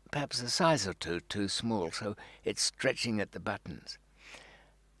 but perhaps a size or two too small, so it's stretching at the buttons.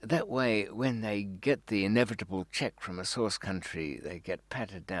 That way, when they get the inevitable check from a source country, they get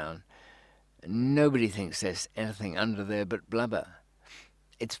patted down. Nobody thinks there's anything under there but blubber.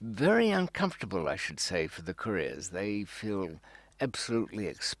 It's very uncomfortable, I should say, for the couriers. They feel absolutely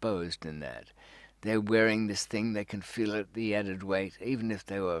exposed in that. They're wearing this thing, they can feel it, the added weight. Even if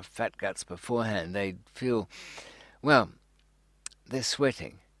they were fat guts beforehand, they'd feel, well, they're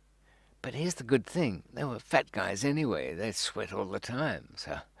sweating. But here's the good thing. They were fat guys anyway. They'd sweat all the time.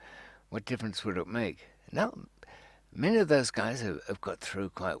 So what difference would it make? No, many of those guys have got through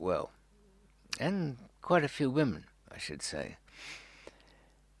quite well. And quite a few women, I should say.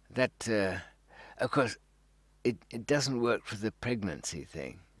 That, of course, it doesn't work for the pregnancy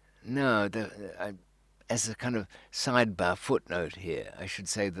thing. No, as a kind of sidebar footnote here, I should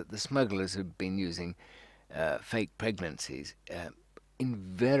say that the smugglers have been using fake pregnancies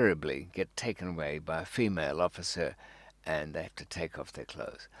invariably get taken away by a female officer, and they have to take off their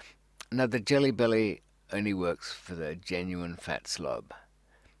clothes. Now, the Jelly Belly only works for the genuine fat slob.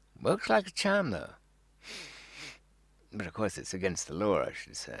 Works like a charm, though. But of course, it's against the law, I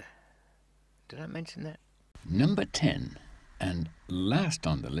should say. Did I mention that? Number 10, and last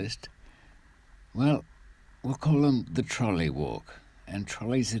on the list, well, we'll call them the trolley walk. And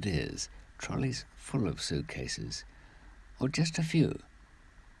trolleys it is. Trolleys full of suitcases. Or just a few.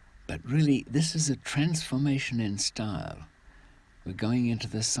 But really, this is a transformation in style. We're going into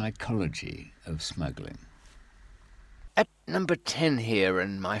the psychology of smuggling. At number 10 here,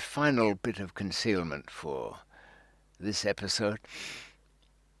 and my final bit of concealment for this episode,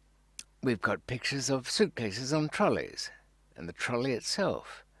 we've got pictures of suitcases on trolleys, and the trolley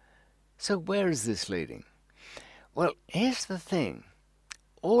itself. So where is this leading? Well, here's the thing.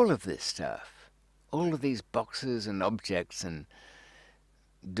 All of this stuff, all of these boxes and objects and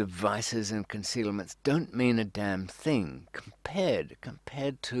devices and concealments don't mean a damn thing compared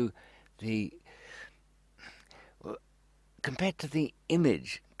to the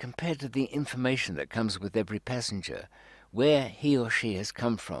image, compared to the information that comes with every passenger, where he or she has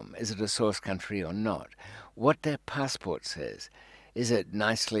come from. Is it a source country or not? What their passport says. Is it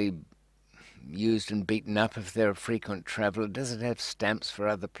nicely used and beaten up if they're a frequent traveller? Does it have stamps for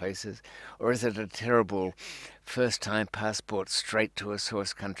other places? Or is it a terrible first-time passport straight to a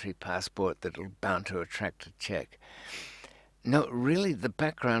source country passport that'll bound to attract a check? No, really the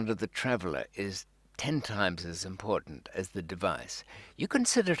background of the traveller is 10 times as important as the device. You can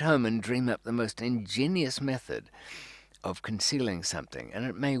sit at home and dream up the most ingenious method of concealing something, and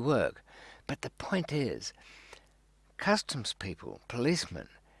it may work. But the point is, customs people, policemen,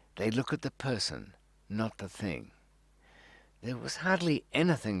 they look at the person, not the thing. There was hardly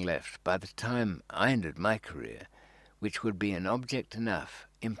anything left by the time I ended my career which would be an object enough,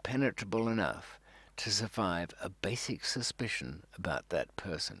 impenetrable enough, to survive a basic suspicion about that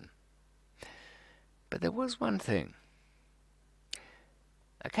person. But there was one thing.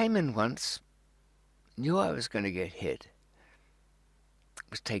 I came in once, knew I was going to get hit,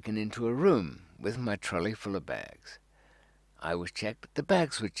 was taken into a room with my trolley full of bags. I was checked, the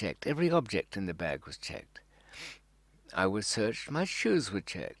bags were checked, every object in the bag was checked. I was searched, my shoes were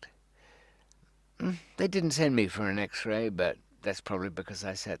checked. They didn't send me for an x-ray, but that's probably because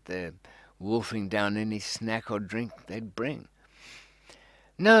I sat there wolfing down any snack or drink they'd bring.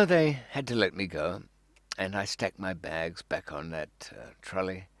 No, they had to let me go, and I stacked my bags back on that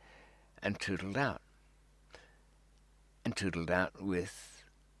trolley and tootled out. And tootled out with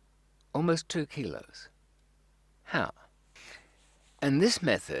almost 2 kilos. How? And this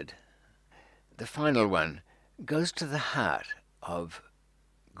method, the final one, goes to the heart of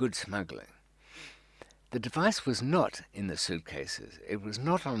good smuggling. The device was not in the suitcases. It was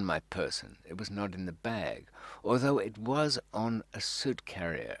not on my person. It was not in the bag, although it was on a suit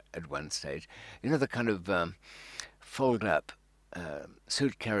carrier at one stage. You know, the kind of fold-up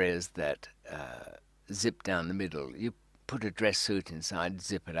suit carriers that zip down the middle. You put a dress suit inside,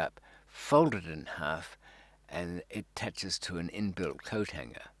 zip it up, fold it in half, and it attaches to an inbuilt coat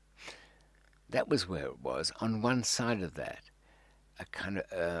hanger. That was where it was. On one side of that, a kind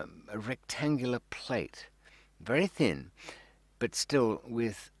of a rectangular plate, very thin, but still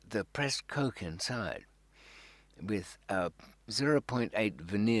with the pressed coke inside, with a 0.8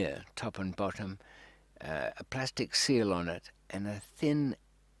 veneer top and bottom, a plastic seal on it, and a thin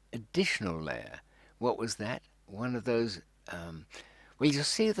additional layer. What was that? One of those, well, you'll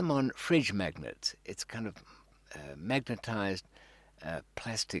see them on fridge magnets. It's kind of magnetized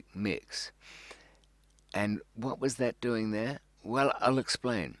plastic mix. And what was that doing there? Well, I'll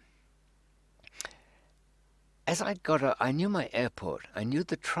explain. As I I knew my airport. I knew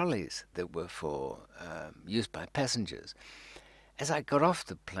the trolleys that were for used by passengers. As I got off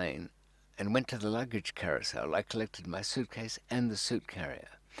the plane and went to the luggage carousel, I collected my suitcase and the suit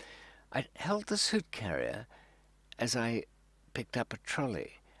carrier. I held the suit carrier as I picked up a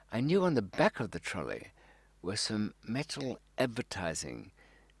trolley. I knew on the back of the trolley were some metal advertising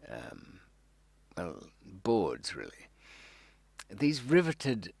boards, really. These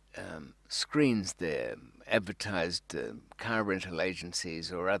riveted screens there advertised car rental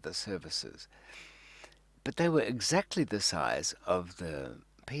agencies or other services. But they were exactly the size of the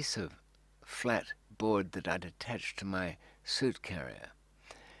piece of flat board that I'd attached to my suit carrier.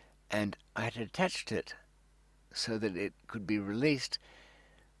 And I had attached it so that it could be released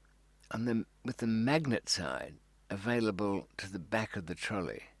with the magnet side available to the back of the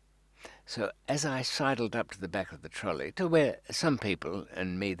trolley. So as I sidled up to the back of the trolley, to where some people,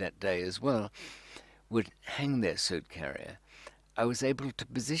 and me that day as well, would hang their suit carrier, I was able to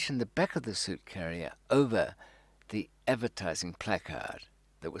position the back of the suit carrier over the advertising placard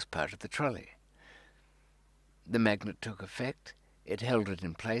that was part of the trolley. The magnet took effect, it held it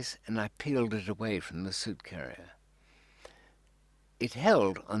in place, and I peeled it away from the suit carrier. It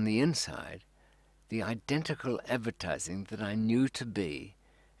held on the inside the identical advertising that I knew to be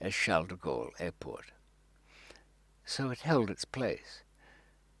at Charles de Gaulle Airport. So it held its place.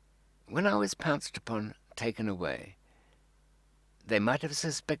 When I was pounced upon, taken away, they might have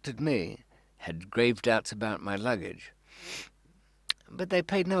suspected me, had grave doubts about my luggage, but they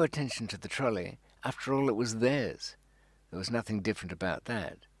paid no attention to the trolley. After all, it was theirs. There was nothing different about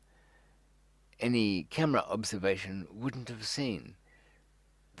that. Any camera observation wouldn't have seen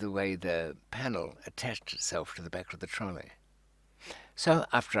the way the panel attached itself to the back of the trolley. So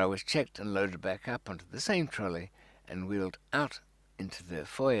after I was checked and loaded back up onto the same trolley and wheeled out into the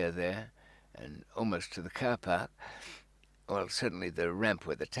foyer there and almost to the car park, well, certainly the ramp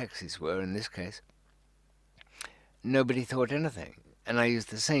where the taxis were in this case, nobody thought anything. And I used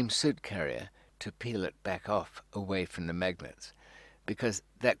the same suit carrier to peel it back off away from the magnets, because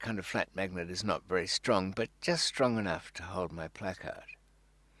that kind of flat magnet is not very strong, but just strong enough to hold my placard.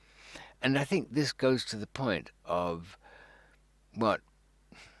 And I think this goes to the point of what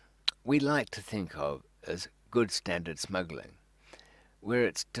we like to think of as good standard smuggling, where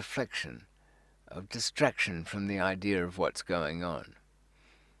it's deflection, of distraction from the idea of what's going on,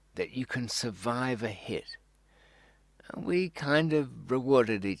 that you can survive a hit. We kind of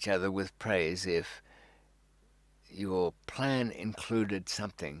rewarded each other with praise if your plan included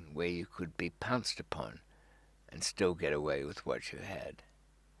something where you could be pounced upon and still get away with what you had.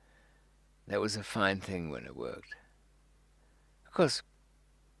 That was a fine thing when it worked. Of course,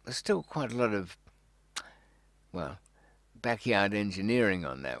 there's still quite a lot of, well, backyard engineering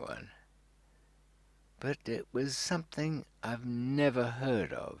on that one. But it was something I've never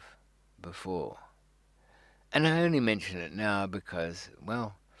heard of before. And I only mention it now because,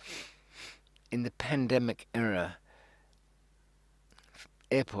 well, in the pandemic era,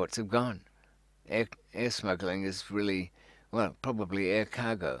 airports have gone. Air smuggling is really, well, probably air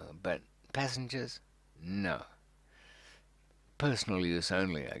cargo, but passengers, no. Personal use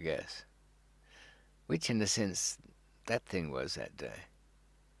only, I guess. Which, in a sense, that thing was that day.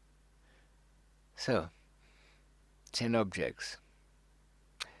 So, 10 objects.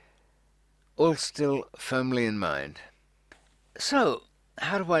 All still firmly in mind. So,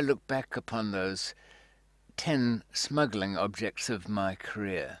 how do I look back upon those 10 smuggling objects of my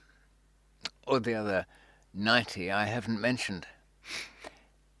career? Or the other 90 I haven't mentioned?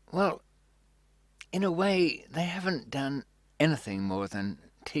 Well, in a way, they haven't done anything more than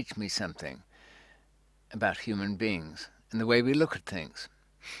teach me something about human beings and the way we look at things.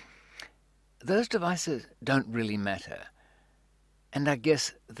 Those devices don't really matter. And I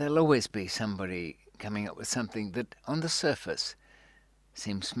guess there'll always be somebody coming up with something that, on the surface,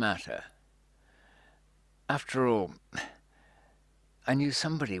 seems smarter. After all, I knew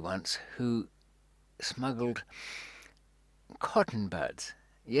somebody once who smuggled cotton buds.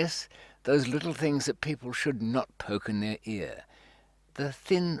 Yes, those little things that people should not poke in their ear. The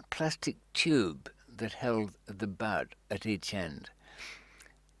thin plastic tube that held the bud at each end.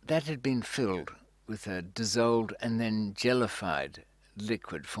 That had been filled with a dissolved and then jellified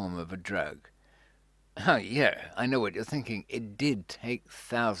liquid form of a drug. Oh yeah, I know what you're thinking. It did take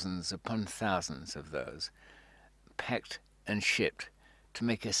thousands upon thousands of those, packed and shipped, to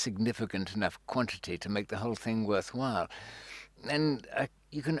make a significant enough quantity to make the whole thing worthwhile. And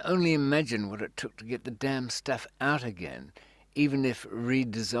you can only imagine what it took to get the damn stuff out again. Even if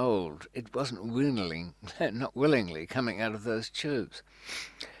redissolved, it wasn't not willingly coming out of those tubes.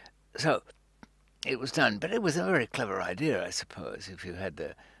 So it was done, but it was a very clever idea, I suppose, if you had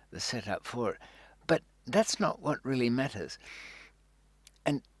the setup for it. But that's not what really matters.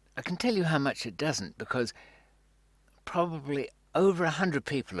 And I can tell you how much it doesn't, because probably over 100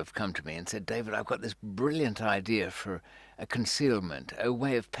 people have come to me and said, David, I've got this brilliant idea for a concealment, a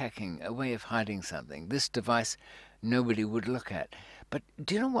way of packing, a way of hiding something. This device nobody would look at. But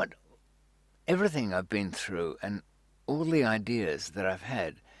do you know what? Everything I've been through and all the ideas that I've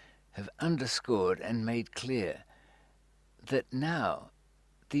had have underscored and made clear that now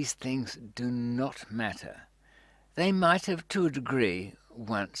these things do not matter. They might have to a degree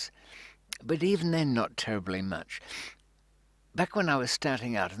once, but even then not terribly much. Back when I was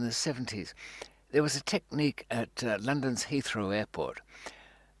starting out in the 70s, there was a technique at London's Heathrow Airport.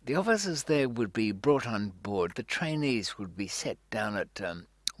 The officers there would be brought on board. The trainees would be set down at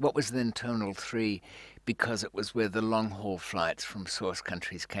what was then Terminal 3, because it was where the long-haul flights from source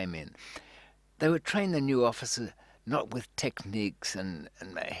countries came in. They would train the new officer not with techniques and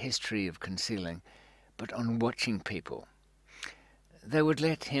a history of concealing, but on watching people. They would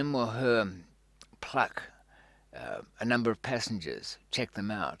let him or her pluck a number of passengers, check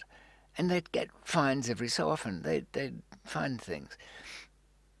them out, and they'd get fines every so often. They'd find things.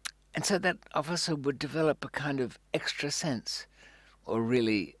 And so that officer would develop a kind of extra sense, or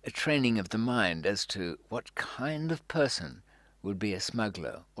really a training of the mind as to what kind of person would be a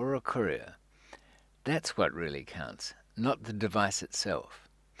smuggler or a courier. That's what really counts, not the device itself.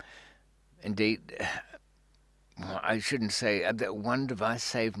 Indeed, I shouldn't say that one device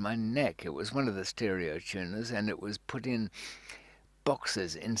saved my neck. It was one of the stereo tuners, and it was put in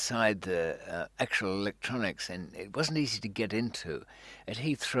boxes inside the actual electronics, and it wasn't easy to get into. At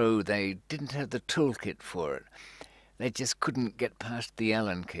Heathrow, they didn't have the toolkit for it. They just couldn't get past the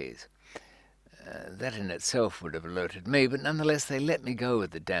Allen keys. That in itself would have alerted me, but nonetheless they let me go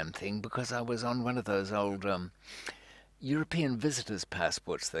with the damn thing because I was on one of those old, European visitors'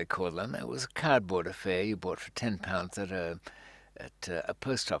 passports, they call them. It was a cardboard affair you bought for £10 at a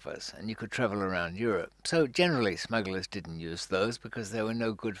post office, and you could travel around Europe. So generally smugglers didn't use those because they were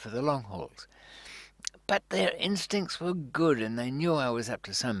no good for the long hauls. But their instincts were good, and they knew I was up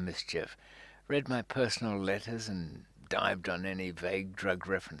to some mischief. Read my personal letters and dived on any vague drug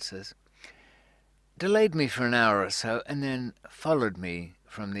references. Delayed me for an hour or so, and then followed me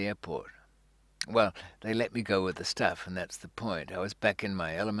from the airport. Well, they let me go with the stuff, and that's the point. I was back in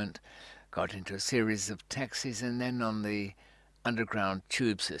my element, got into a series of taxis, and then on the underground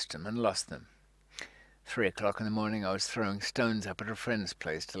tube system, and lost them. 3 o'clock in the morning, I was throwing stones up at a friend's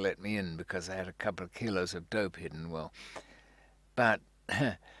place to let me in because I had a couple of kilos of dope hidden well. But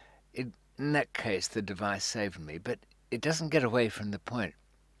in that case, the device saved me. But it doesn't get away from the point.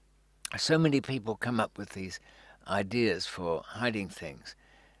 So many people come up with these ideas for hiding things.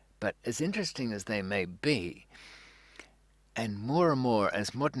 But as interesting as they may be, and more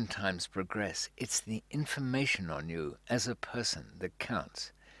as modern times progress, it's the information on you as a person that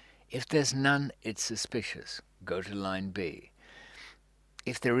counts. If there's none, it's suspicious. Go to line B.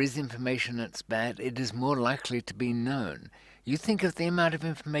 If there is information that's bad, it is more likely to be known. You think of the amount of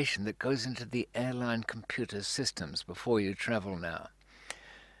information that goes into the airline computer systems before you travel now.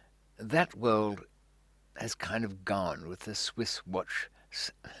 That world has kind of gone with the Swiss watch.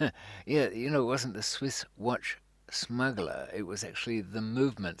 Yeah, it wasn't the Swiss watch smuggler. It was actually the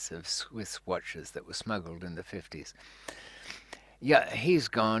movements of Swiss watches that were smuggled in the 50s. Yeah, he's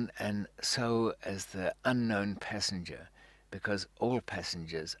gone, and so as the unknown passenger, because all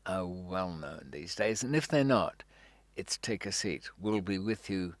passengers are well known these days, and if they're not, it's take a seat. We'll be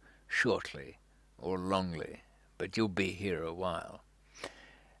with you shortly or longly, but you'll be here a while.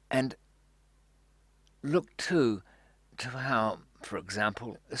 And look too to how, for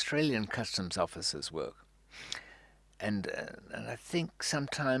example, Australian customs officers work. And I think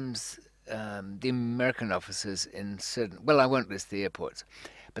sometimes the American officers in certain... Well, I won't list the airports,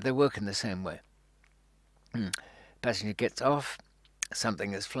 but they work in the same way. Passenger gets off,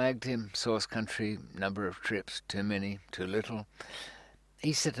 something has flagged him, source country, number of trips, too many, too little.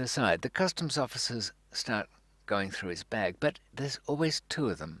 He's set aside. The customs officers start going through his bag, but there's always two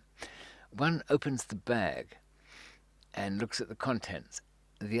of them. One opens the bag and looks at the contents.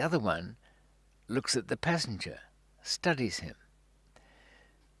 The other one looks at the passenger, studies him.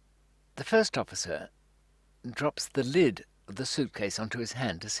 The first officer drops the lid of the suitcase onto his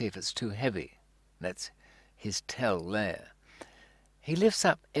hand to see if it's too heavy. That's his tell there. He lifts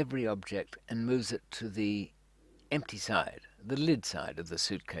up every object and moves it to the empty side, the lid side of the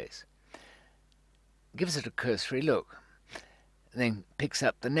suitcase. Gives it a cursory look. Then picks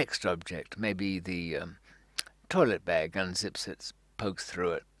up the next object, maybe the toilet bag, unzips it, pokes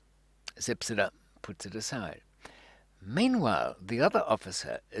through it, zips it up, puts it aside. Meanwhile, the other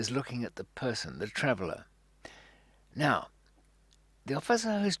officer is looking at the person, the traveller. Now, the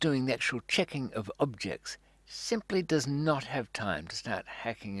officer who's doing the actual checking of objects simply does not have time to start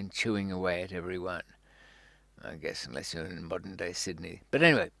hacking and chewing away at every one. I guess unless you're in modern-day Sydney. But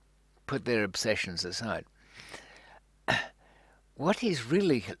anyway, put their obsessions aside. What he's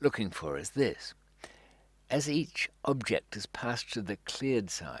really looking for is this. As each object is passed to the cleared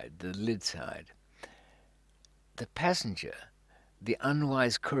side, the lid side, the passenger, the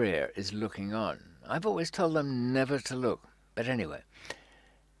unwise courier, is looking on. I've always told them never to look. But anyway,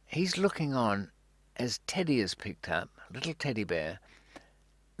 he's looking on as Teddy is picked up, little teddy bear,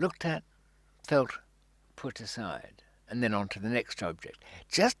 looked at, felt, put aside, and then on to the next object.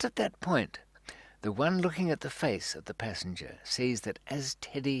 Just at that point, the one looking at the face of the passenger sees that as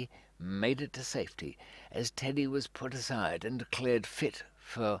Teddy made it to safety, as Teddy was put aside and declared fit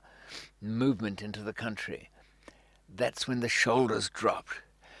for movement into the country, that's when the shoulders dropped.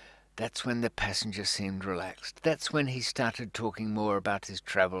 That's when the passenger seemed relaxed. That's when he started talking more about his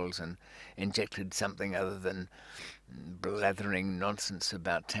travels and injected something other than blathering nonsense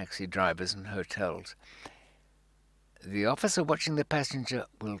about taxi drivers and hotels. The officer watching the passenger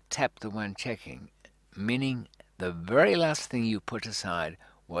will tap the one checking, meaning the very last thing you put aside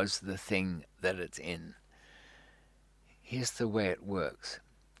was the thing that it's in. Here's the way it works.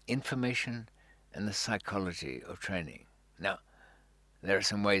 Information and the psychology of training. Now, there are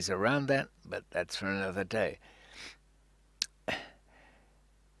some ways around that, but that's for another day.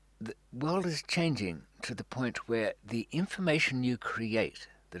 The world is changing to the point where the information you create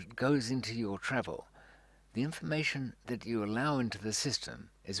that goes into your travel, the information that you allow into the system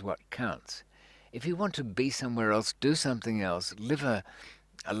is what counts. If you want to be somewhere else, do something else, live a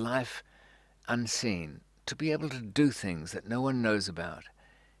life unseen, to be able to do things that no one knows about,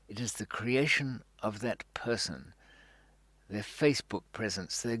 it is the creation of that person their Facebook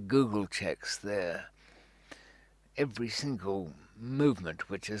presence, their Google checks, their every single movement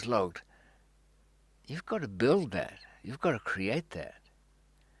which is logged. You've got to build that. You've got to create that.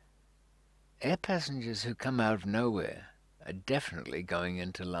 Air passengers who come out of nowhere are definitely going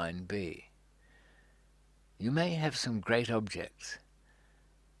into line B. You may have some great objects,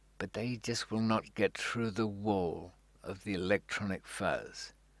 but they just will not get through the wall of the electronic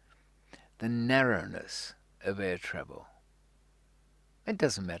fuzz, the narrowness of air travel. It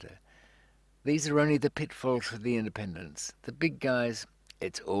doesn't matter. These are only the pitfalls for the independents. The big guys,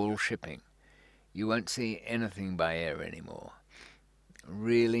 it's all shipping. You won't see anything by air anymore.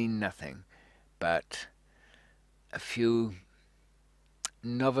 Really nothing but a few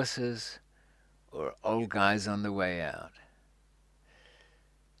novices or old guys on the way out.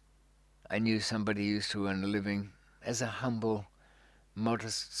 I knew somebody who used to earn a living as a humble,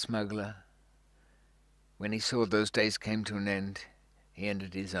 modest smuggler. When he saw those days came to an end, he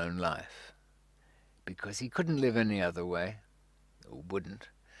ended his own life. Because he couldn't live any other way, or wouldn't,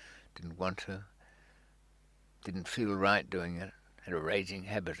 didn't want to, didn't feel right doing it, had a raging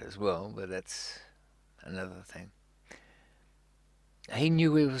habit as well, but that's another thing. He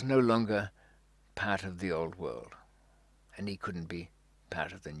knew he was no longer part of the old world, and he couldn't be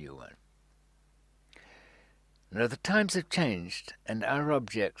part of the new one. Now the times have changed, and our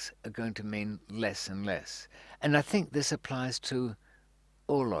objects are going to mean less and less. And I think this applies to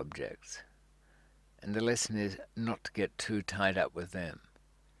all objects. And the lesson is not to get too tied up with them.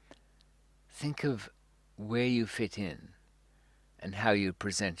 Think of where you fit in and how you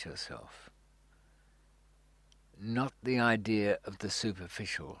present yourself. Not the idea of the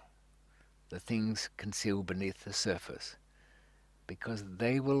superficial, the things concealed beneath the surface, because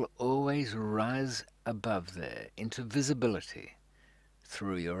they will always rise above there into visibility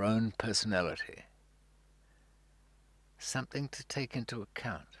through your own personality. Something to take into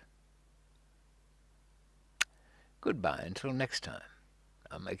account. Goodbye until next time.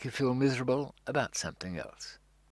 I'll make you feel miserable about something else.